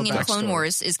everything in Clone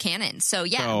Wars is canon. So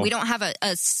we don't have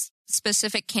a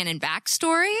specific canon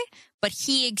backstory, but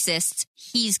he exists.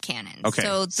 He's canon. Okay,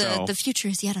 so the future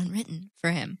is yet unwritten for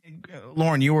him.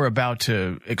 Lauren, you were about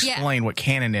to explain what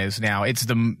canon is now. It's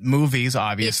the movies,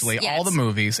 obviously, all the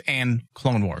movies, and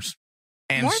Clone Wars.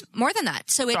 And more than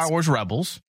that. So it's Star Wars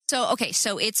Rebels. So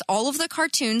it's all of the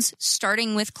cartoons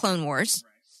starting with Clone Wars.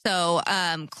 So,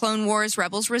 Clone Wars,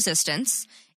 Rebels, Resistance.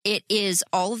 It is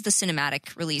all of the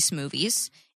cinematic release movies.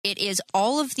 It is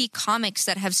all of the comics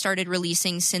that have started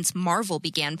releasing since Marvel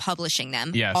began publishing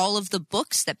them. Yes. All of the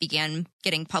books that began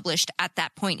getting published at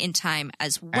that point in time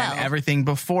as well. And everything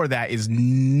before that is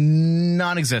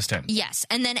non-existent. Yes.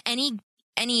 And then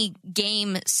any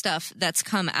game stuff that's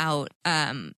come out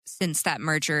since that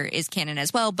merger is canon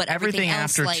as well. But everything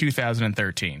else, after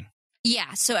 2013.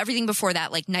 Yeah, so everything before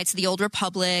that, like Knights of the Old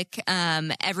Republic,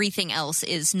 everything else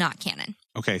is not canon.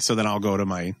 Okay, so then I'll go to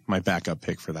my backup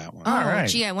pick for that one. All right.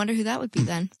 Gee, I wonder who that would be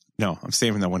then. No, I'm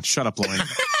saving that one. Shut up, Lauren.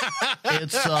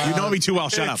 You know me too well.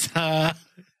 Shut up.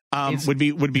 Would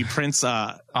be Prince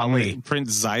Ali.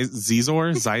 Prince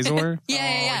Zizor?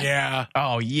 Yeah.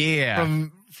 Oh yeah.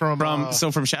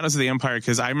 From Shadows of the Empire,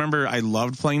 because I remember I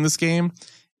loved playing this game,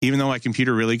 even though my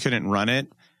computer really couldn't run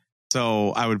it.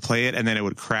 So I would play it and then it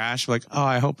would crash. Like, oh,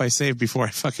 I hope I saved before I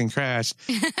fucking crash.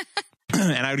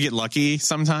 And I would get lucky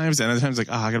sometimes. And other times, like,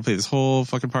 oh, I got to play this whole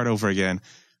fucking part over again.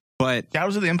 But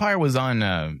Shadows of the Empire was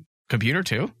on computer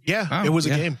too? Yeah, it was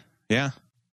a game. Yeah.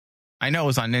 I know it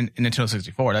was on Nintendo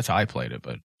 64. That's how I played it.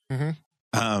 But go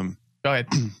ahead.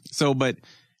 But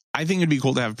I think it'd be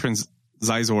cool to have Prince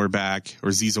Zizor back, or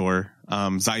Zizor,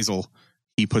 Zizel,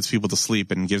 he puts people to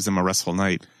sleep and gives them a restful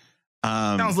night.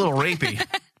 Sounds a little rapey.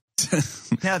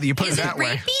 Now that you put it that way.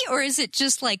 Is it rapey or is it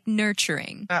just like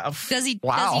nurturing? Does he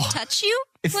touch you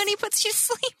when he puts you to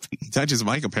sleep? He touches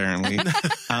Mike, apparently.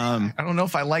 I don't know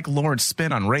if I like Lauren's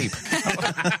spin on rape.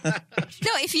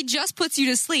 No, if he just puts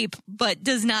you to sleep but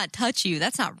does not touch you,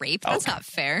 that's not rape. That's not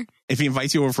fair. If he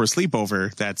invites you over for a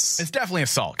sleepover, it's definitely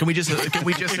assault. Can we just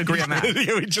agree on that?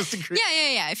 Yeah, we just agree.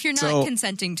 Yeah. If you're not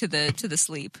consenting to the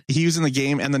sleep. He was in the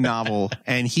game and the novel,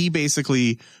 and he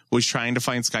basically was trying to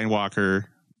find Skywalker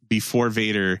before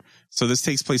Vader. So this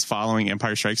takes place following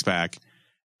Empire Strikes Back,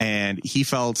 and he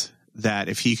felt that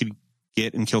if he could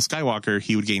get and kill Skywalker,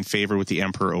 he would gain favor with the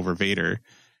Emperor over Vader.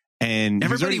 And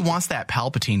everybody wants that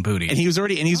Palpatine booty. And he's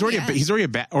already a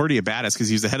badass because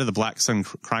he's the head of the Black Sun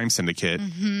crime syndicate.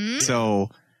 Mm-hmm. So,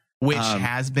 which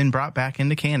has been brought back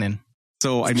into canon.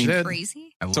 So I mean,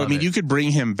 crazy. You could bring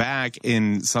him back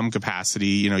in some capacity.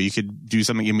 You know, you could do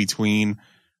something in between.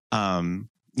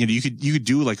 You could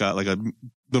do like a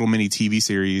little mini TV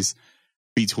series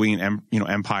between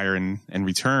Empire and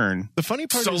Return. The funny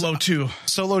part is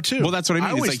Solo 2. Well, that's what I mean.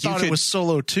 I always thought it was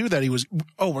Solo 2 that he was.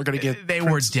 Oh, we're gonna get. They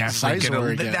were definitely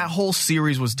gonna. That whole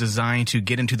series was designed to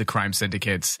get into the crime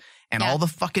syndicates, and all the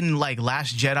fucking like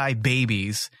Last Jedi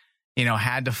babies,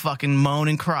 had to fucking moan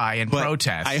and cry and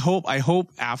protest. I hope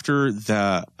after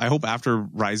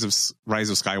Rise of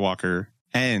Skywalker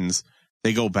ends,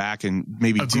 they go back and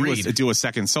maybe do a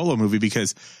second Solo movie,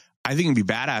 because I think it'd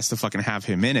be badass to fucking have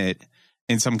him in it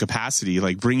in some capacity,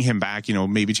 like bring him back,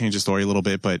 maybe change the story a little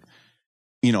bit, but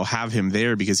have him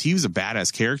there because he was a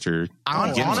badass character.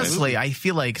 Honestly, I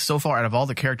feel like so far out of all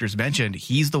the characters mentioned,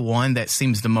 he's the one that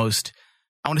seems the most,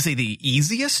 I want to say the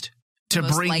easiest to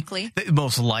bring, the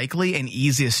most likely and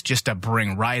easiest just to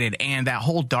bring right in. And that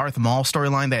whole Darth Maul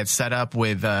storyline they had set up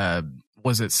with,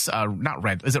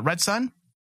 is it Red Sun?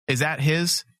 Is that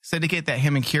his syndicate that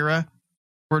him and Kira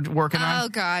were working on? Oh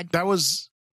God. That was,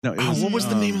 what was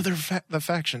the name of the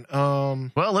faction?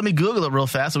 Well, let me Google it real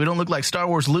fast so we don't look like Star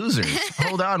Wars losers.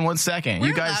 Hold on one second.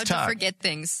 You guys allowed talk. To forget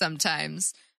things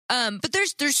sometimes. But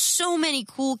there's so many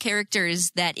cool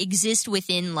characters that exist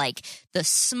within like the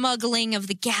smuggling of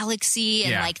the galaxy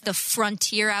and like the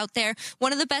frontier out there.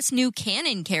 One of the best new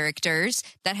canon characters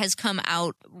that has come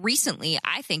out recently,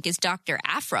 I think, is Dr.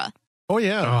 Aphra. Oh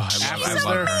yeah, she's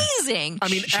amazing. I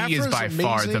mean, she is by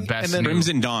far the best. And then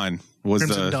Crimson Dawn was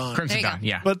Crimson Dawn. Crimson Dawn,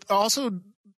 yeah. But also,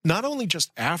 not only just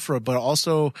Aphra, but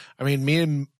also, I mean, me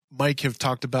and Mike have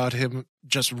talked about him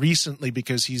just recently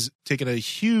because he's taken a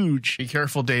huge. Be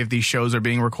careful, Dave. These shows are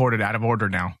being recorded out of order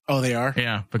now. Oh, they are?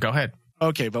 Yeah, but go ahead.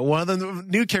 Okay, but one of the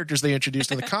new characters they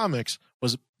introduced in the comics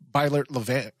was Bylert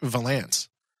Valance.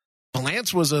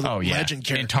 Valance was a legend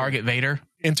character in Target Vader.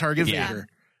 Vader.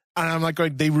 And I'm like,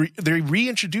 they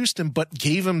reintroduced him, but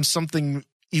gave him something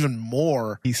even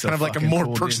more, He's so kind of like a fucking more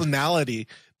cool, personality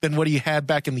than what he had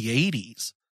back in the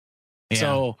 80s. Yeah.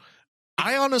 So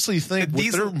I honestly think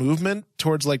with their movement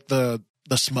towards like the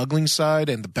smuggling side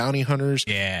and the bounty hunters,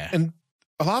 and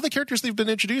a lot of the characters they've been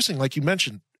introducing, like you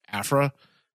mentioned, Aphra,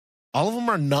 all of them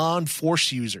are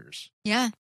non-Force users.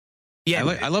 Yeah.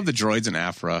 I love the droids in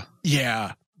Aphra.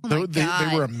 Yeah. Oh they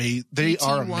were amazing. They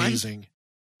are amazing.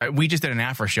 We just did an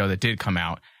Aphra show that did come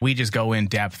out. We just go in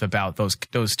depth about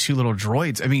those two little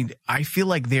droids. I mean, I feel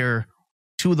like they're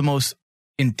two of the most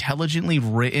intelligently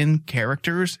written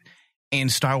characters in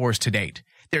Star Wars to date.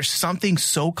 There's something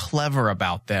so clever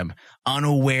about them,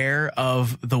 unaware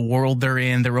of the world they're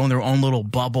in, their own little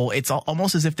bubble. It's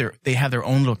almost as if they have their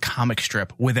own little comic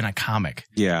strip within a comic.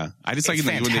 Yeah, I just it's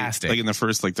fantastic. Like in the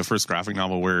first graphic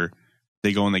novel where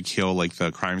they go and they kill like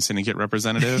the crime syndicate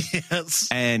representative. Yes,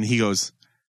 and he's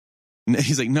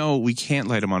like, no, we can't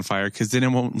light him on fire because then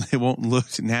it won't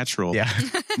look natural. Yeah.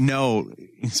 No,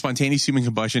 spontaneous human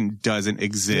combustion doesn't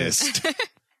exist.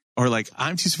 Or like,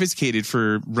 I'm too sophisticated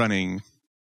for running.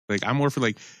 Like, I'm more for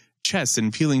like chess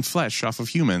and peeling flesh off of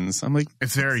humans. I'm like,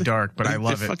 it's very dark, but I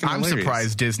love it. I'm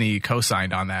surprised Disney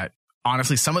co-signed on that.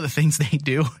 Honestly, some of the things they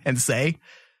do and say.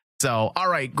 So, all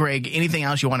right, Greg, anything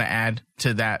else you want to add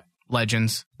to that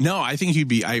Legends? No, I think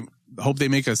I hope they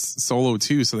make a Solo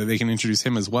too, so that they can introduce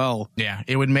him as well. Yeah,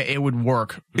 it would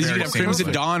work. Because you have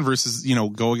Crimson Dawn versus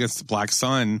go against the Black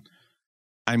Sun.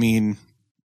 I mean,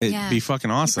 it'd be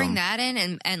fucking awesome. You bring that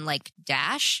in and like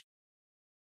Dash.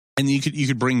 And you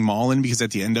could bring Maul in because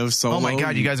at the end of Solo. Oh my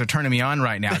God, you guys are turning me on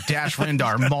right now. Dash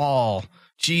Rendar, Maul.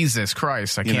 Jesus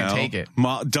Christ, I can't take it.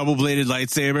 Double-bladed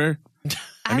lightsaber.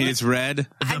 I mean, it's red.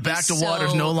 The Bacta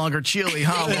water's no longer chilly,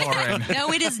 huh, Lauren?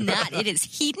 No, it is not. It is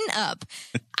heating up.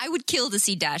 I would kill to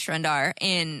see Dash Rendar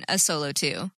in a Solo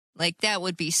 2. Like, that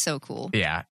would be so cool.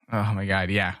 Yeah. Oh my God.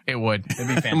 Yeah, it would. It'd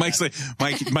be fantastic. Mike's like,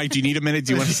 Mike, do you need a minute?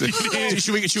 Do you want to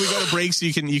should we go to break so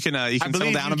you can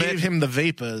settle down a bit? Gave him the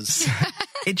vapors.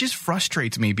 It just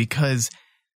frustrates me because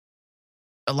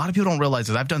a lot of people don't realize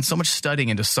that I've done so much studying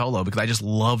into Solo because I just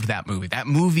loved that movie. That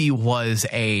movie was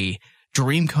a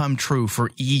dream come true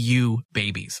for EU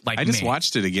babies. Like, I just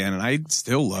watched it again and I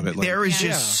still love it. Like, there is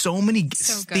just so many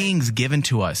things given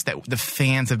to us that the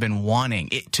fans have been wanting.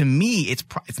 To me,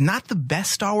 it's not the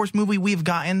best Star Wars movie we've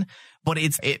gotten, but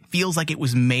it feels like it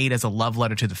was made as a love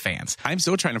letter to the fans. I'm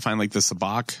still trying to find like the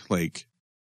Sabacc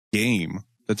game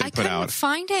that they put out. I couldn't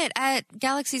find it at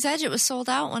Galaxy's Edge. It was sold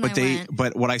out when I went.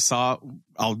 But what I saw,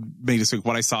 I'll make this quick.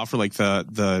 What I saw for like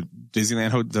the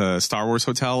Disneyland, the Star Wars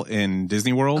hotel in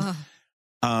Disney World.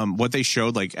 What they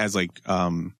showed as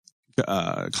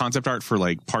concept art for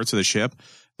like parts of the ship,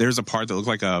 there's a part that looked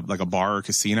like a bar or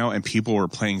casino and people were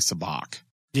playing Sabacc.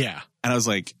 Yeah. And I was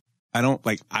like,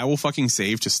 I will fucking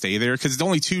save to stay there because it's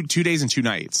only two days and 2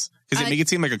 nights. Because they make it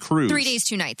seem like a cruise. 3 days,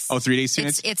 2 nights. Oh, 3 days, 2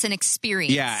 nights? It's an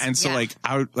experience. Yeah. And so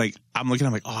I'm looking,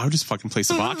 I'm like, oh, I would just fucking play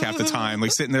Sabacc half the time.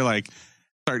 Like sitting there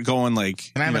start going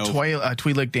Can I have a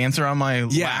Twi'lek dancer on my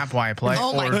lap while I play?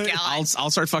 Oh my God. I'll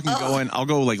start fucking going. I'll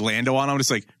go Lando on. I'm just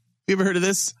like, you ever heard of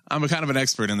this? I'm a kind of an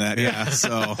expert in that. Yeah.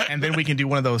 So and then we can do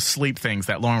one of those sleep things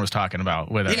that Lauren was talking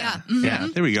about with it. Yeah. Mm-hmm. Yeah.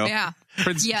 There we go. Yeah.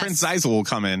 Prince Zaisel will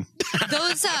come in.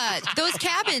 Those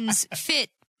cabins fit.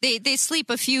 They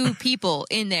sleep a few people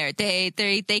in there. They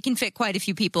can fit quite a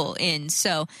few people in.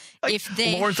 So if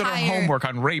they Lauren's done her homework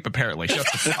on rape, apparently. You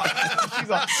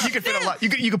could fit a lot.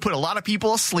 You could put a lot of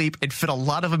people asleep and fit a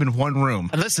lot of them in one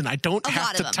room. And listen, I don't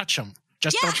have to touch them.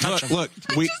 Just don't touch them. Look,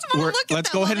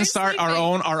 let's go ahead and start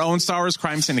our own Star Wars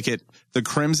crime syndicate, the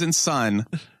Crimson Sun.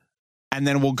 And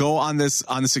then we'll go on this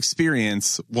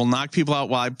experience. We'll knock people out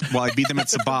while I beat them at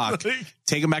Sabacc,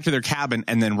 take them back to their cabin,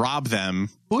 and then rob them.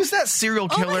 Who's that serial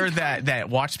killer that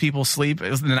watched people sleep? It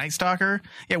was the Night Stalker.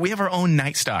 Yeah, we have our own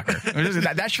Night Stalker.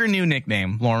 That's your new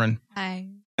nickname, Lauren. Hi.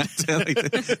 And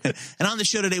on the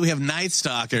show today, we have Night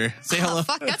Stalker. Say hello. Oh,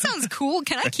 fuck, that sounds cool.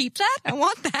 Can I keep that? I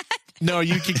want that. No,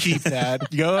 you can keep that.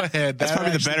 Go ahead. That's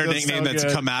probably the better nickname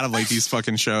that's come out of these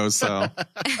fucking shows. So,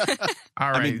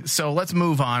 all right. So let's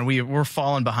move on. We're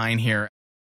falling behind here.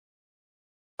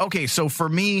 Okay, so for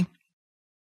me,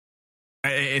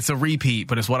 it's a repeat,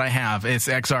 but it's what I have. It's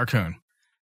Exar Kun.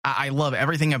 I love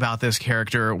everything about this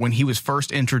character. When he was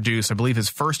first introduced, I believe his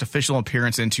first official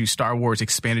appearance into Star Wars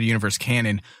Expanded Universe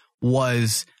canon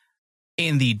was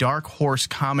in the Dark Horse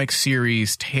comic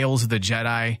series Tales of the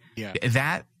Jedi. Yeah.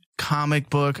 That comic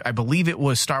book, I believe it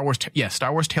was Star Wars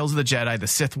Tales of the Jedi, the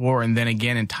Sith War, and then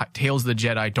again in Tales of the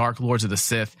Jedi, Dark Lords of the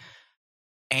Sith.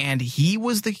 And he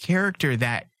was the character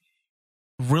that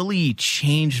really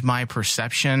changed my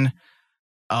perception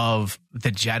of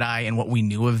the Jedi and what we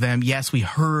knew of them. Yes, we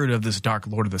heard of this Dark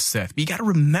Lord of the Sith, but you got to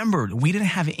remember, we didn't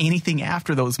have anything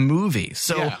after those movies.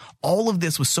 So all of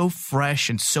this was so fresh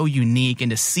and so unique,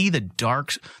 and to see the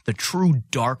true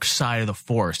dark side of the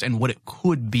Force and what it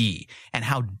could be and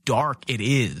how dark it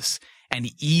is and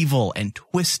evil and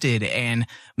twisted and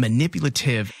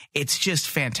manipulative, it's just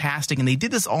fantastic. And they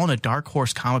did this all in a Dark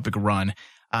Horse comic book run.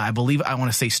 I believe, I want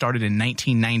to say, started in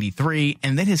 1993.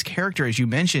 And then his character, as you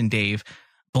mentioned, Dave,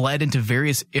 bled into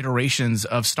various iterations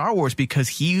of Star Wars because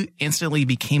he instantly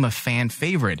became a fan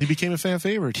favorite. He became a fan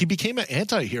favorite. He became an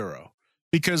anti-hero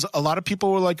because a lot of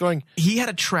people were like going... He had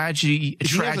a tragic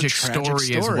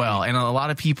story as well. And a lot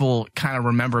of people kind of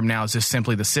remember him now as just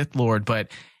simply the Sith Lord, but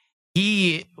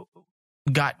he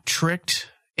got tricked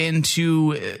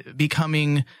into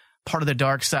becoming part of the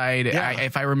dark side. Yeah.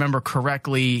 If I remember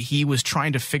correctly, he was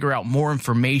trying to figure out more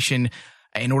information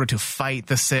in order to fight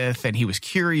the Sith, and he was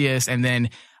curious, and then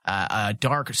a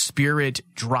dark spirit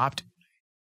dropped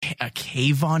a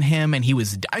cave on him, and it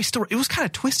was kind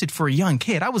of twisted for a young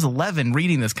kid. I was 11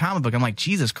 reading this comic book. I'm like,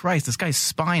 Jesus Christ, this guy's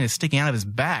spine is sticking out of his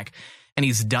back, and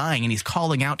he's dying, and he's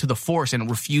calling out to the Force and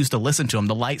refused to listen to him,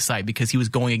 the light side, because he was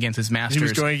going against his master's. He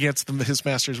was going against his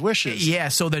master's wishes. Yeah,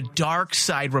 so the dark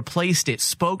side replaced it,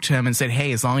 spoke to him, and said,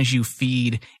 hey, as long as you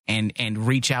feed and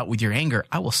reach out with your anger,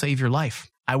 I will save your life.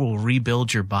 I will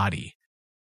rebuild your body.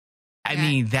 I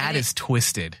mean, that is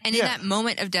twisted. And in that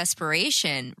moment of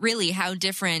desperation, really, how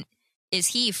different is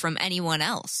he from anyone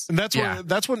else? And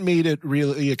that's what made it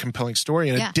really a compelling story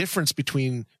and a difference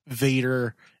between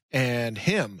Vader and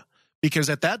him. Because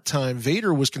at that time,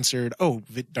 Vader was considered,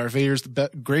 Darth Vader's the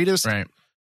greatest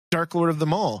Dark Lord of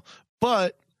them all.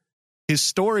 But his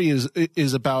story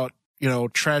is about,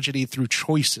 tragedy through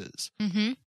choices.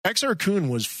 Mm-hmm. Exar Kun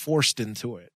was forced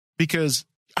into it because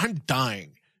I'm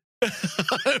dying.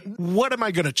 What am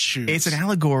I going to choose? It's an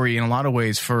allegory in a lot of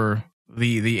ways for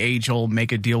the age-old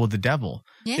make a deal with the devil.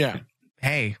 Yeah.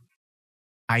 Hey,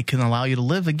 I can allow you to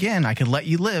live again. I can let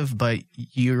you live, but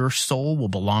your soul will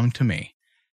belong to me.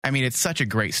 I mean, it's such a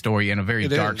great story and a very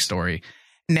dark story.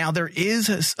 Now, there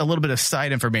is a little bit of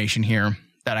side information here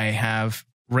that I have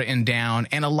written down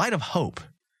and a light of hope.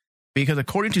 Because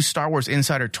according to Star Wars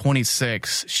Insider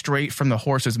 26, straight from the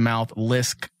horse's mouth,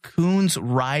 lists Kuhn's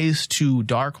rise to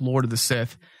Dark Lord of the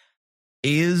Sith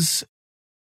is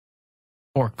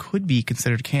or could be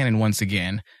considered canon once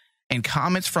again. And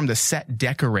comments from the set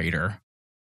decorator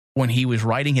when he was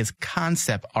writing his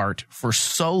concept art for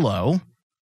Solo,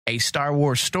 a Star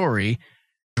Wars story,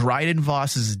 Dryden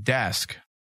Voss's desk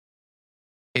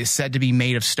is said to be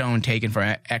made of stone taken from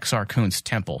Exar Kuhn's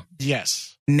temple.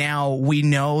 Yes. Now, we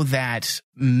know that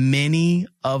many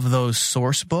of those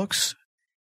source books,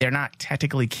 they're not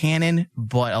technically canon,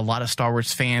 but a lot of Star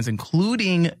Wars fans,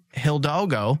 including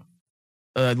Hidalgo,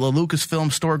 the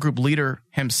Lucasfilm Story Group leader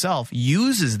himself,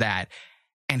 uses that.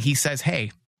 And he says,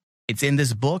 hey, it's in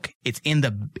this book. It's in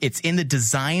the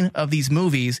design of these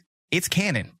movies. It's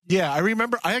canon. Yeah,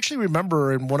 I actually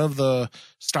remember in one of the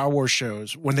Star Wars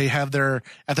shows when they have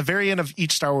at the very end of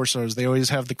each Star Wars shows, they always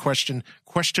have the question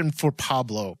for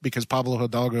Pablo, because Pablo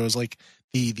Hidalgo is like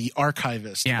the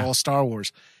archivist of all Star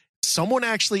Wars. Someone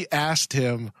actually asked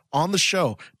him on the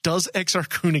show, does Exar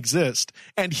Kun exist?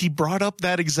 And he brought up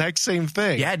that exact same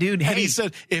thing. Yeah, dude. And he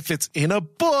said, if it's in a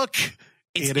book,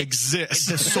 it exists.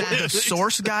 The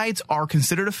source guides are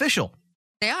considered official.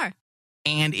 They are.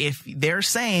 And if they're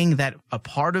saying that a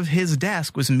part of his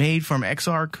desk was made from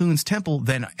Exar Kuhn's temple,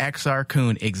 then Exar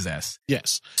Kun exists.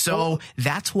 Yes. So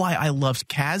that's why I loved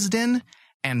Kasdan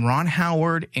and Ron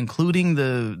Howard, including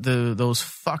those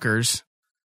fuckers,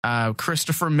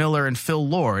 Christopher Miller and Phil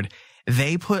Lord.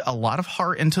 They put a lot of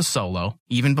heart into Solo,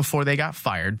 even before they got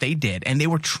fired. They did. And they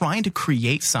were trying to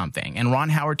create something. And Ron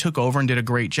Howard took over and did a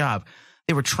great job.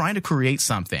 They were trying to create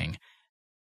something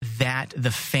that the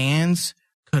fans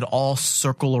could all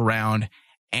circle around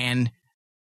and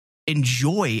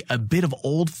enjoy a bit of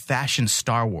old-fashioned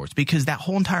Star Wars, because that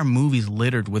whole entire movie is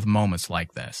littered with moments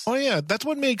like this. Oh yeah, that's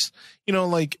what makes,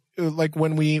 like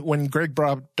when Greg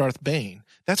brought up Darth Bane,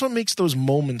 that's what makes those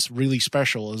moments really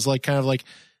special, is like kind of like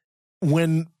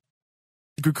when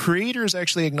the creators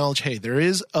actually acknowledge, hey, there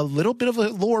is a little bit of a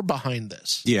lore behind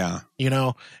this. Yeah.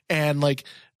 And like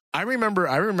I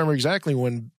remember exactly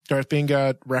when Darth Bane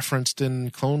got referenced in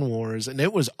Clone Wars, and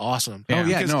it was awesome. Yeah. Oh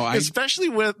yeah, especially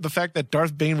with the fact that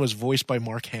Darth Bane was voiced by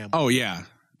Mark Hamill. Oh yeah,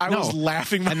 I was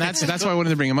laughing, and that's why I wanted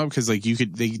to bring him up, because like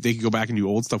they could go back and do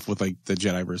old stuff with like the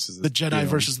Jedi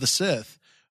versus the Sith,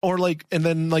 or like, and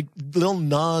then like little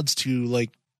nods to like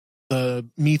the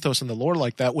mythos and the lore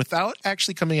like that, without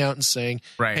actually coming out and saying,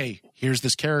 right, hey, here's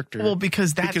this character. Well,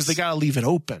 because they gotta leave it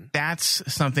open.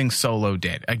 That's something Solo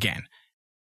did. Again,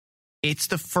 it's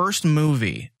the first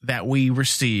movie that we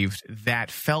received that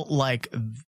felt like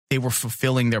they were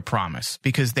fulfilling their promise,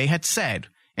 because they had said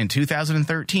in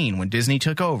 2013, when Disney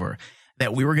took over,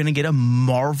 that we were going to get a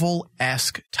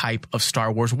Marvel-esque type of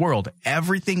Star Wars world.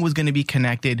 Everything was going to be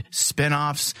connected,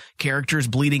 spin-offs, characters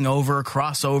bleeding over,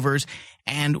 crossovers,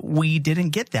 and we didn't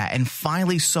get that. And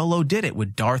finally, Solo did it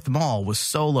with Darth Maul, with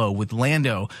Solo, with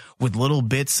Lando, with little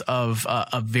bits of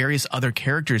various other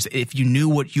characters. If you knew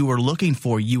what you were looking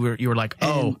for, you were like,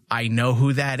 oh, I know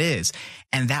who that is.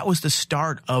 And that was the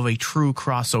start of a true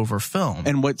crossover film.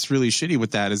 And what's really shitty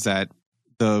with that is that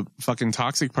the fucking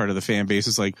toxic part of the fan base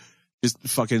is like, just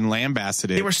fucking lambasted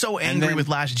it. They were so angry with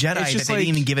Last Jedi that they didn't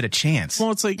even give it a chance.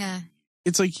 Well, it's like,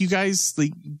 it's like, you guys,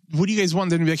 like, what do you guys want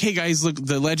them to be like? Hey guys, look,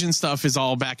 the legend stuff is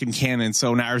all back in canon,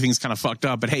 so now everything's kind of fucked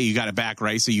up, but hey, you got it back,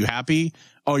 right? So you happy?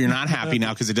 Oh, you're not happy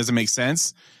now because it doesn't make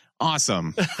sense?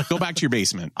 Awesome. Go back to your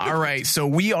basement. All right, so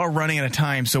we are running out of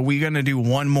time, so we're going to do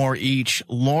one more each.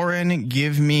 Lauren,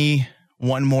 give me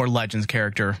one more Legends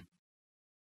character.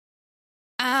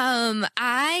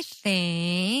 I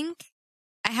think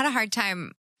I had a hard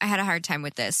time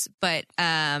with this, but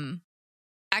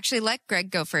actually let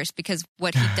Greg go first, because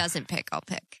what he doesn't pick, I'll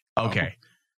pick. Okay.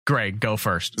 Greg, go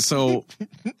first. So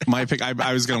my pick,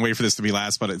 I was going to wait for this to be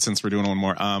last, but since we're doing one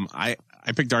more, I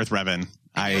picked Darth Revan.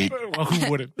 Well, who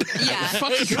wouldn't? Yeah.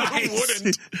 Fuck you guys. Who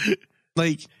wouldn't?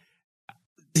 Like,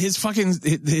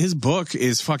 his book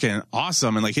is fucking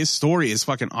awesome, and like his story is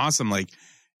fucking awesome. Like,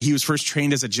 he was first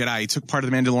trained as a Jedi. He took part of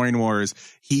the Mandalorian Wars.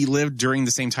 He lived during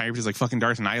the same time period as like fucking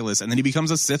Darth Nihilus. And then he becomes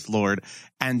a Sith Lord.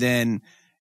 And then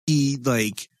he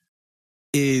like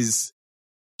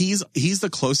he's the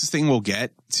closest thing we'll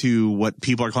get to what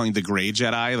people are calling the gray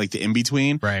Jedi, like the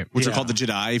in-between, right? Which are called the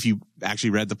Jedi if you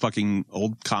actually read the fucking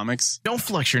old comics. Don't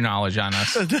flex your knowledge on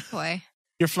us. Boy.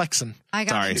 You're flexing. I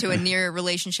got into a near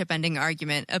relationship ending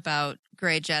argument about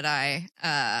Grey Jedi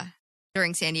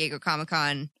during San Diego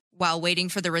Comic-Con while waiting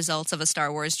for the results of a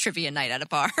Star Wars trivia night at a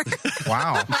bar.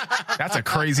 Wow. That's a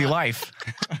crazy life.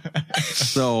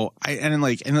 So in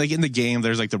the game,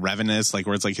 there's like the Revenus, like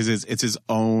where it's like it's his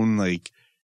own like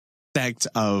sect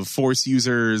of Force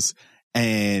users,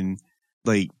 and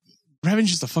like Revan's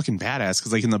just a fucking badass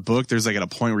because like in the book, there's like at a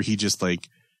point where he just like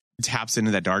taps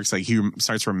into that dark side, he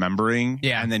starts remembering,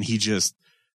 and then he just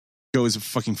goes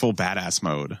fucking full badass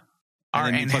mode. All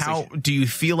right, and how do you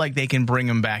feel like they can bring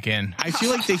him back in? I feel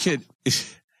like they could.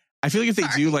 I feel like if they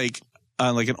do like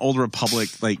an Old Republic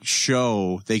like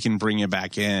show, they can bring it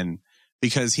back in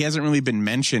because he hasn't really been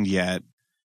mentioned yet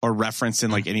or referenced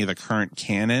in like any of the current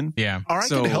canon. Yeah. All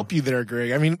right, I can help you there,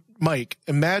 Greg. I mean, Mike,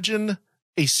 imagine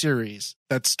a series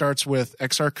that starts with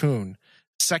Exar Kun,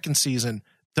 second season,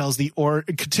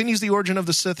 continues the origin of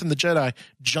the Sith and the Jedi,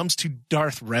 jumps to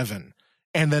Darth Revan,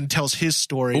 and then tells his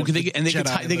story. And then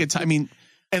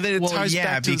it ties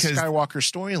back to the Skywalker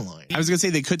storyline. I was gonna say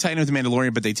they could tie in with the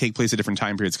Mandalorian, but they take place at different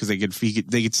time periods because they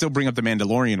could still bring up the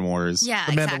Mandalorian Wars. Yeah,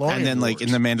 the exactly. And then like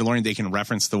in the Mandalorian, they can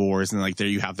reference the wars, and like there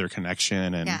you have their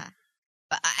connection. And yeah,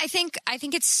 but I think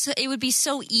it would be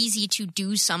so easy to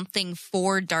do something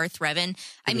for Darth Revan.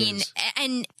 I mean,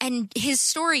 and his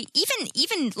story,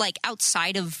 even like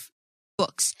outside of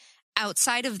books.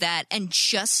 Outside of that, and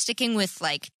just sticking with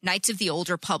like Knights of the Old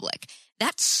Republic,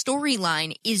 that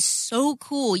storyline is so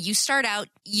cool. You start out,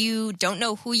 you don't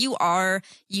know who you are,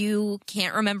 you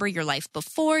can't remember your life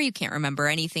before, you can't remember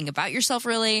anything about yourself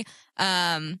really,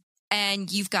 and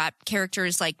you've got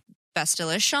characters like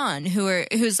Bastila Shan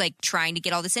who's like trying to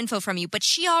get all this info from you, but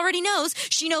she already knows.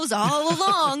 She knows all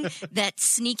along, that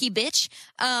sneaky bitch.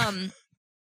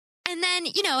 And then,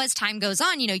 as time goes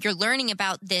on, you're learning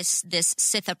about this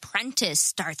Sith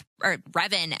apprentice,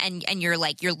 Revan, and you're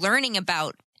learning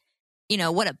about,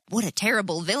 what a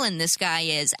terrible villain this guy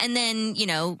is. And then,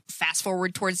 fast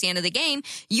forward towards the end of the game,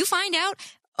 you find out,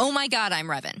 oh my God, I'm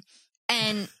Revan.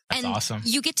 And that's awesome.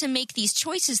 You get to make these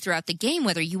choices throughout the game,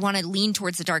 whether you want to lean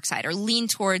towards the dark side or lean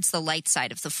towards the light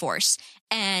side of the Force.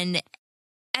 And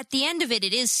at the end of it,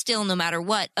 it is still, no matter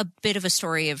what, a bit of a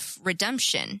story of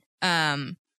redemption.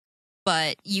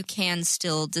 But you can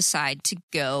still decide to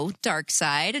go dark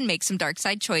side and make some dark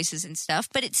side choices and stuff.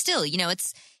 But it's still,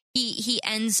 he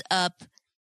ends up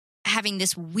having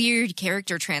this weird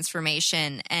character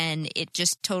transformation, and it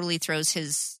just totally throws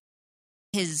his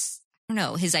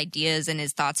ideas and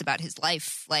his thoughts about his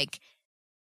life like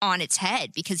on its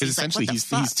head, because he's essentially like, what the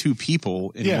fuck? He's two people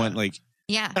in one. Like,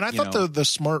 yeah. And I thought the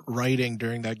smart writing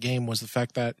during that game was the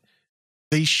fact that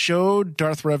they showed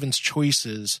Darth Revan's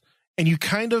choices. And you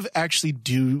kind of actually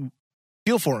do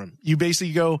feel for him. You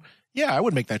basically go, yeah, I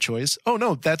would make that choice. Oh,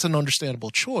 no, that's an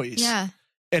understandable choice. Yeah.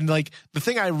 And like the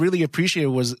thing I really appreciated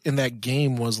was in that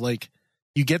game was like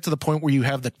you get to the point where you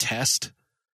have the test.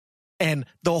 And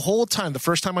the whole time, the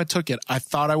first time I took it, I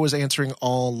thought I was answering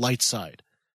all light side.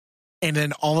 And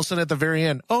then all of a sudden at the very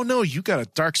end, oh, no, you got a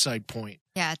dark side point.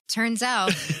 Yeah, turns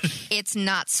out it's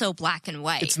not so black and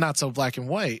white. It's not so black and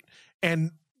white.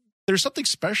 And there's something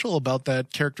special about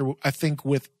that character, I think,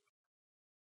 with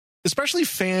especially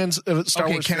fans of Star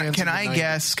Wars fans. Can I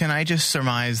guess? Can I just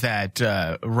surmise that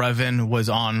Revan was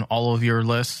on all of your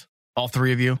lists? All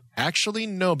three of you? Actually,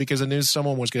 no, because I knew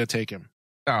someone was going to take him.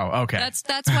 Oh, okay. That's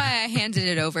why I handed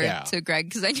it over to Greg,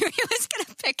 because I knew he was going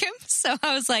to pick him. So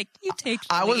I was like, "You take."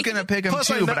 I was going to pick him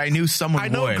too, but I knew someone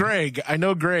would. I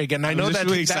know Greg, and I know that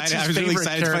really that's excited. his I was really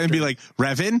excited character. to be like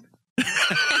Revan.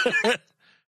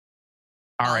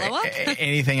 All right.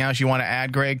 Anything else you want to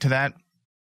add, Greg, to that?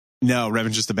 No,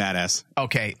 Revan's just a badass.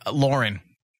 Okay, Lauren.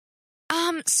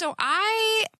 So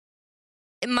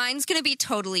mine's gonna be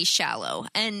totally shallow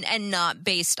and not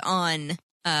based on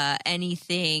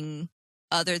anything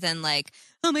other than like,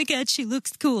 oh my God, she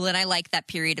looks cool, and I like that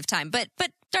period of time. But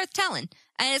Darth Talon.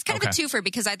 And it's kind of a twofer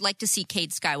because I'd like to see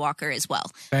Cade Skywalker as well.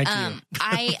 Thank you.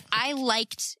 I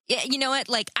liked, you know what?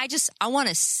 Like, I want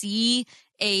to see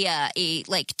a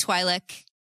like Twi'lek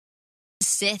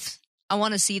Sith. I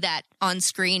want to see that on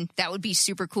screen. That would be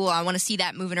super cool. I want to see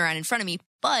that moving around in front of me.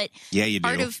 But yeah, you do.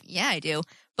 I do.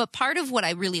 But part of what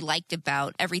I really liked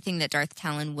about everything that Darth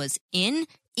Talon was in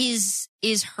is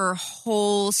her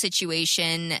whole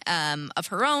situation of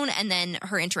her own, and then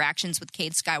her interactions with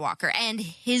Cade Skywalker and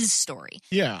his story.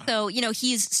 Yeah. So,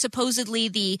 he's supposedly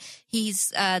the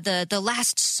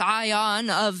last scion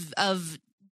of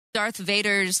Darth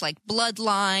Vader's like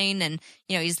bloodline, and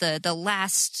he's the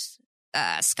last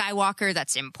Skywalker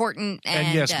that's important.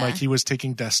 And yes, Mike, he was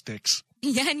taking death sticks.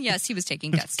 Yeah, and yes, he was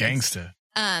taking death sticks. Gangsta.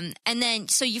 And then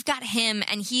so you've got him,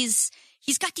 and he's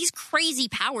got these crazy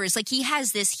powers. Like he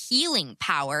has this healing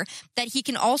power that he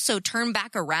can also turn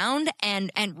back around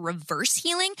and reverse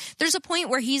healing. There's a point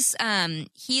where he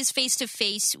is face to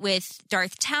face with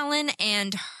Darth Talon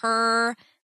and her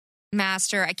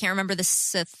master. I can't remember the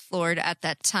Sith Lord at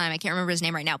that time. I can't remember his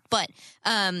name right now, but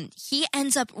he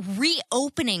ends up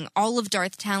reopening all of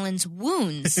Darth Talon's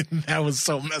wounds. That was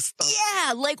so messed up.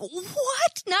 Yeah, like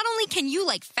what? Not only can you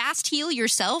like fast heal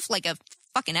yourself like a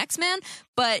fucking X-Man,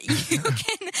 but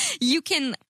you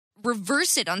can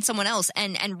reverse it on someone else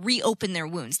and reopen their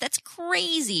wounds. That's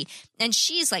crazy. And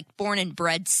she's like born and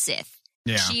bred Sith.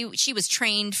 Yeah. She was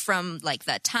trained from like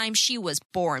the time she was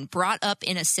born, brought up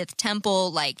in a Sith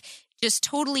temple, like just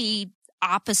totally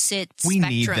opposite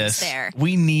spectrums there.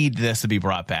 We need this to be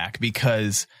brought back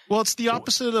because... Well, it's the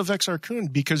opposite of Exar Kun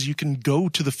because you can go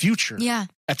to the future. Yeah.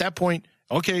 At that point,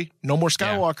 okay, no more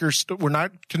Skywalkers. Yeah. We're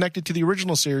not connected to the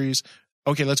original series.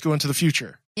 Okay, let's go into the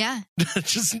future. Yeah.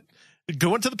 Just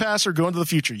go into the past or go into the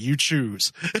future. You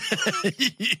choose. I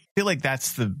feel like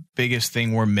that's the biggest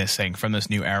thing we're missing from this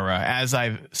new era. As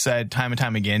I've said time and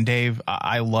time again, Dave,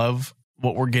 I love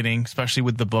what we're getting, especially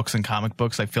with the books and comic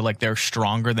books. I feel like they're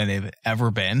stronger than they've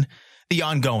ever been. The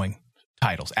ongoing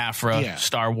titles, Aphra,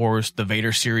 Star Wars, the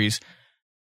Vader series,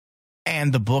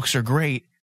 and the books are great.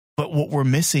 But what we're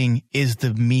missing is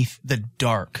the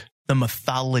dark, the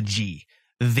mythology,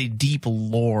 the deep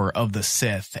lore of the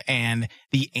Sith and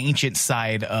the ancient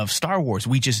side of Star Wars.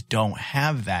 We just don't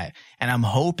have that. And I'm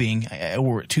hoping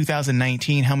we're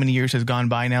 2019. How many years has gone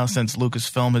by now since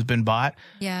Lucasfilm has been bought?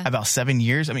 Yeah. About 7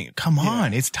 years. I mean, come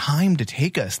on. It's time to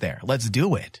take us there. Let's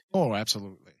do it. Oh,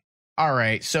 absolutely. All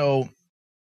right. So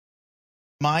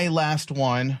my last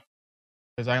one,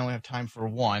 because I only have time for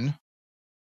one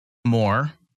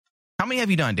more. How many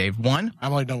have you done, Dave? One?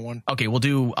 I've only done one. Okay,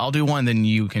 I'll do one, then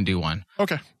you can do one.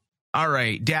 Okay. All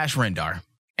right, Dash Rendar.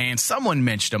 And someone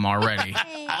mentioned him already.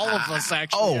 All of us,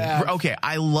 actually. Okay.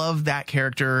 I love that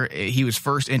character. He was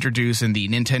first introduced in the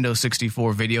Nintendo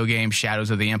 64 video game Shadows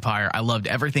of the Empire. I loved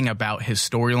everything about his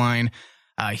storyline.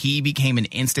 He became an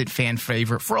instant fan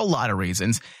favorite for a lot of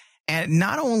reasons. And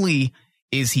not only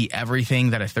is he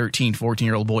everything that a 13,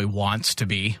 14-year-old boy wants to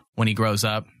be when he grows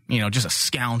up, just a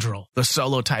scoundrel, the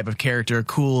Solo type of character,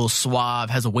 cool, suave,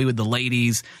 has a way with the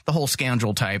ladies, the whole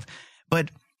scoundrel type. But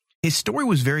his story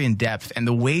was very in-depth, and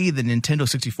the way the Nintendo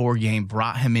 64 game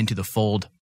brought him into the fold,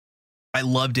 I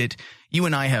loved it. You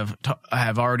and I have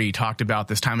already talked about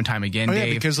this time and time again,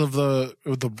 Dave. Because of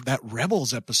that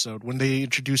Rebels episode when they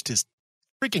introduced his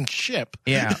freaking ship.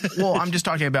 Yeah. Well, I'm just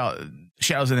talking about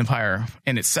Shadows of the Empire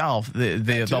in itself.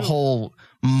 The whole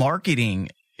marketing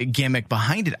gimmick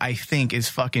behind it, I think, is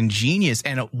fucking genius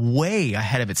and way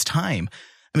ahead of its time.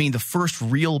 I mean, the first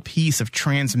real piece of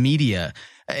transmedia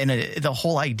and the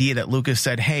whole idea that Lucas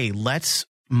said, hey, let's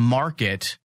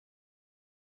market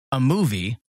a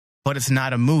movie, but it's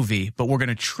not a movie, but we're going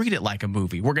to treat it like a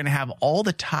movie. We're going to have all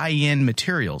the tie-in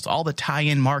materials, all the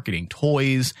tie-in marketing,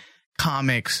 toys,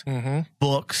 comics,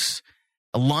 books,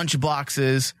 lunch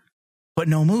boxes, but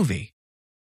no movie.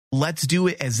 Let's do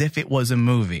it as if it was a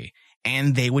movie.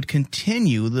 And they would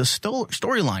continue the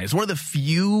storyline. It's one of the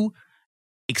few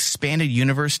expanded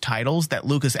universe titles that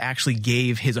Lucas actually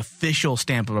gave his official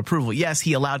stamp of approval. Yes,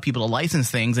 he allowed people to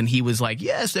license things, and he was like,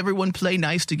 yes, everyone play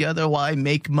nice together while I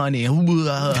make money.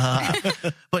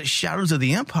 But Shadows of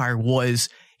the Empire was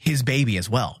his baby as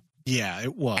well. Yeah,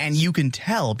 it was. And you can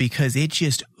tell because it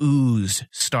just oozed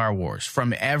Star Wars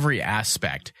from every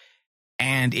aspect.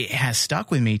 And it has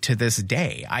stuck with me to this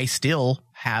day. I still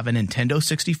have a Nintendo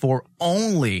 64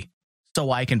 only so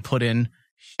I can put in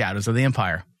Shadows of the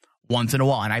Empire once in a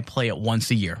while, and I play it once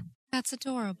a year. That's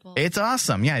adorable. It's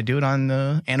awesome. Yeah, I do it on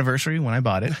the anniversary when I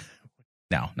bought it.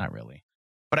 No, not really.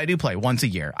 But I do play once a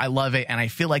year. I love it, and I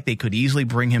feel like they could easily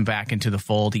bring him back into the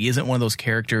fold. He isn't one of those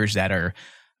characters that are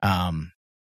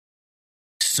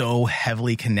so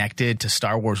heavily connected to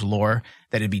Star Wars lore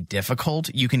that it'd be difficult.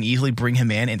 You can easily bring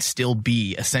him in and still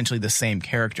be essentially the same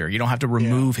character. You don't have to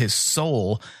remove his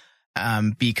soul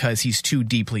because he's too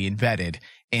deeply embedded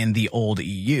in the old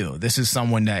EU. This is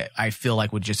someone that I feel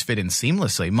like would just fit in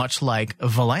seamlessly, much like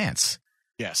Valance.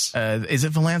 Yes. Is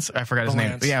it Valance? I forgot his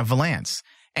name. Yeah, Valance.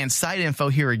 And side info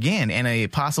here again,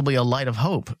 and possibly a light of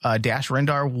hope. Dash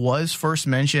Rendar was first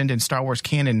mentioned in Star Wars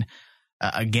canon,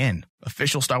 again,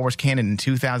 official Star Wars canon in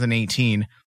 2018.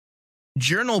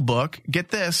 Journal book, get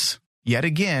this, yet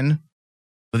again,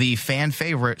 the fan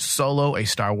favorite Solo, A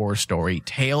Star Wars Story,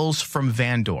 Tales from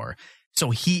Vandor. So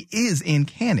he is in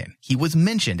canon. He was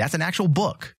mentioned. That's an actual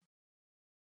book.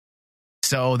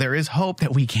 So there is hope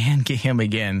that we can get him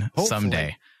again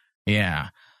someday. Yeah.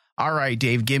 All right,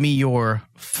 Dave, give me your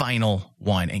final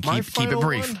one and keep it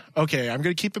brief. One? Okay, I'm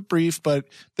going to keep it brief, but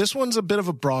this one's a bit of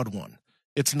a broad one.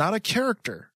 It's not a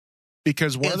character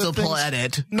because it's a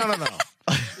planet. No.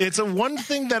 It's a one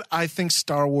thing that I think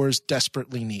Star Wars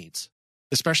desperately needs,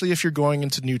 especially if you're going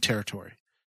into new territory.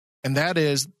 And that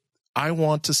is, I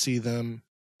want to see them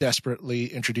desperately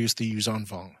introduce the Yuuzhan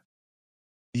Vong.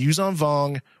 The Yuuzhan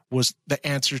Vong was the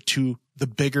answer to the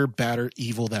bigger, badder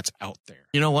evil that's out there.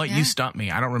 You know what? Yeah. You stumped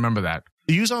me. I don't remember that.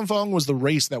 The Yuuzhan Vong was the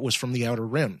race that was from the Outer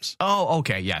Rims. Oh,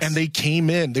 okay, yes. And they came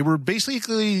in. They were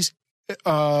basically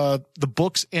the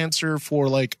book's answer for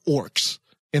like orcs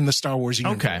in the Star Wars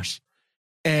universe. Okay.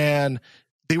 And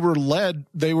they were led.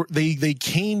 They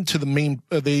came to the main.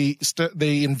 They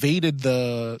invaded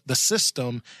the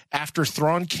system after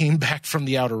Thrawn came back from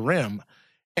the Outer Rim,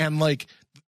 and like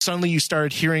suddenly you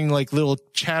started hearing like little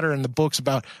chatter in the books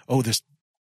about this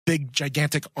big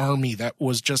gigantic army that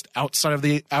was just outside of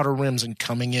the Outer Rims and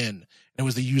coming in. It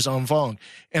was the Yuuzhan Vong,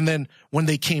 and then when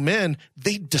they came in,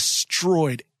 they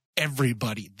destroyed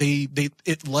everybody.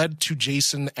 It led to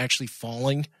Jason actually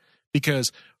falling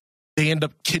because they end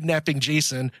up kidnapping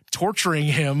Jason, torturing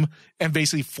him, and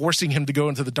basically forcing him to go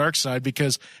into the dark side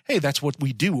because, hey, that's what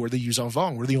we do. We're the Yuuzhan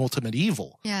Vong. We're the ultimate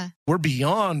evil. Yeah. We're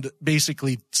beyond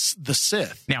basically the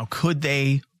Sith. Now, could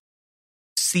they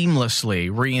seamlessly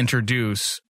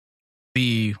reintroduce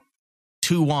the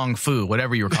Tu Wong Fu,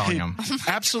 whatever you were calling him?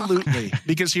 Absolutely.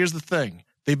 Because here's the thing.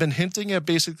 They've been hinting at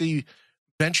basically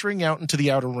venturing out into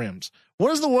the Outer Rims.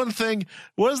 What is the one thing?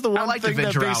 I like to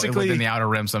venture out within the Outer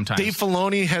Rim sometimes. Dave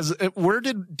Filoni has. Where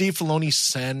did Dave Filoni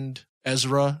send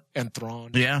Ezra and Thrawn?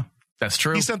 Yeah, that's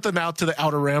true. He sent them out to the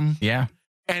Outer Rim. Yeah,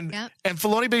 and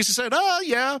Filoni basically said, "Oh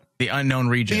yeah, the unknown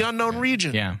region." The unknown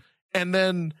region. Yeah, and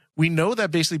then we know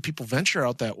that basically people venture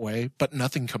out that way, but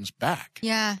nothing comes back.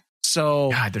 Yeah.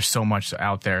 So God, there's so much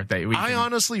out there that I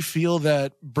honestly feel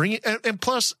that bringing and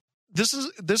plus this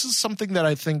is something that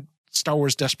I think Star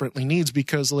Wars desperately needs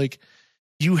because like.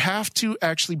 You have to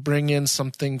actually bring in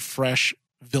something fresh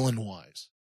villain-wise.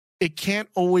 It can't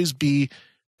always be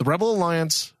the Rebel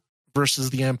Alliance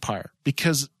versus the Empire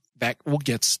because that will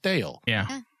get stale.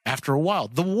 Yeah. After a while,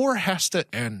 the war has to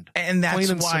end. And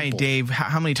that's why, simple. Dave,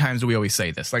 how many times do we always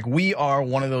say this? Like, we are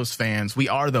one of those fans. We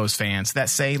are those fans that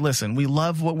say, listen, we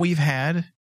love what we've had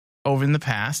over in the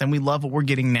past and we love what we're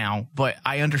getting now. But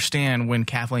I understand when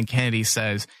Kathleen Kennedy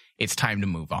says, it's time to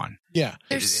move on. Yeah.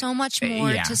 There's so much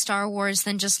more to Star Wars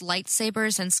than just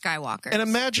lightsabers and Skywalkers. And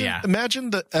imagine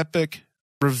the epic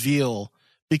reveal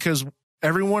because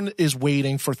everyone is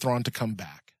waiting for Thrawn to come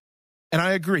back. And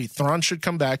I agree. Thrawn should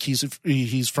come back. He's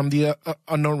from the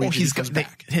unknown region. He comes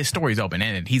back. His story's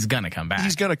open-ended. He's going to come back.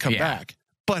 He's going to come back.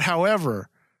 But however,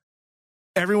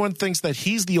 everyone thinks that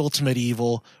he's the ultimate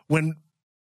evil when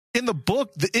in the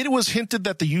book, it was hinted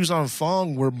that the Yuuzhan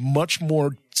Vong were much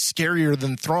more scarier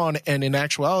than Thrawn, and in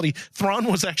actuality, Thrawn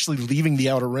was actually leaving the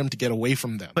Outer Rim to get away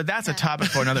from them. But that's a topic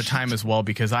for another time as well,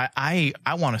 because I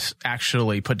want to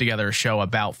actually put together a show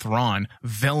about Thrawn,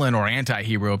 villain or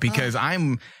anti-hero, because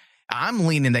I'm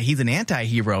leaning that he's an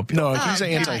anti-hero. No, he's an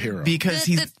anti-hero. Because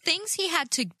the things he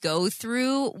had to go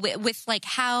through with like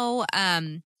how...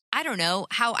 I don't know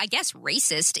how, I guess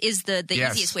racist is the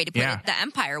easiest way to put it. The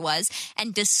Empire was.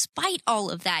 And despite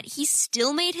all of that, he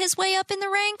still made his way up in the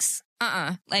ranks.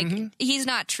 He's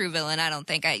not true villain, I don't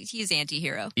think. He's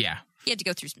anti-hero. Yeah. He had to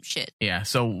go through some shit. Yeah.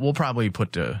 So we'll probably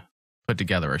put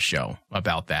together a show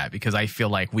about that because I feel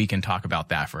like we can talk about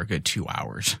that for a good 2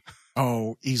 hours.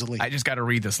 Oh, easily. I just got to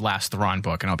read this last Thrawn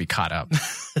book and I'll be caught up.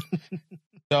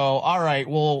 So, all right.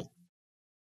 Well, let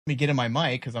me get in my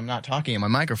mic because I'm not talking in my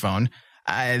microphone.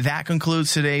 That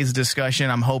concludes today's discussion.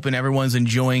 I'm hoping everyone's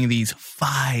enjoying these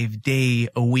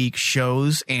 5-day-a-week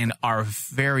shows and our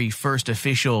very first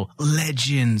official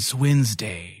Legends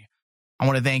Wednesday. I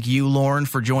want to thank you, Lauren,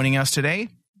 for joining us today.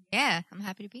 Yeah, I'm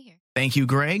happy to be here. Thank you,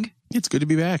 Greg. It's good to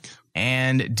be back.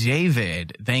 And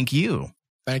David, thank you.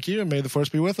 Thank you, and may the Force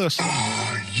be with us.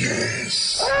 Ah,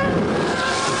 yes.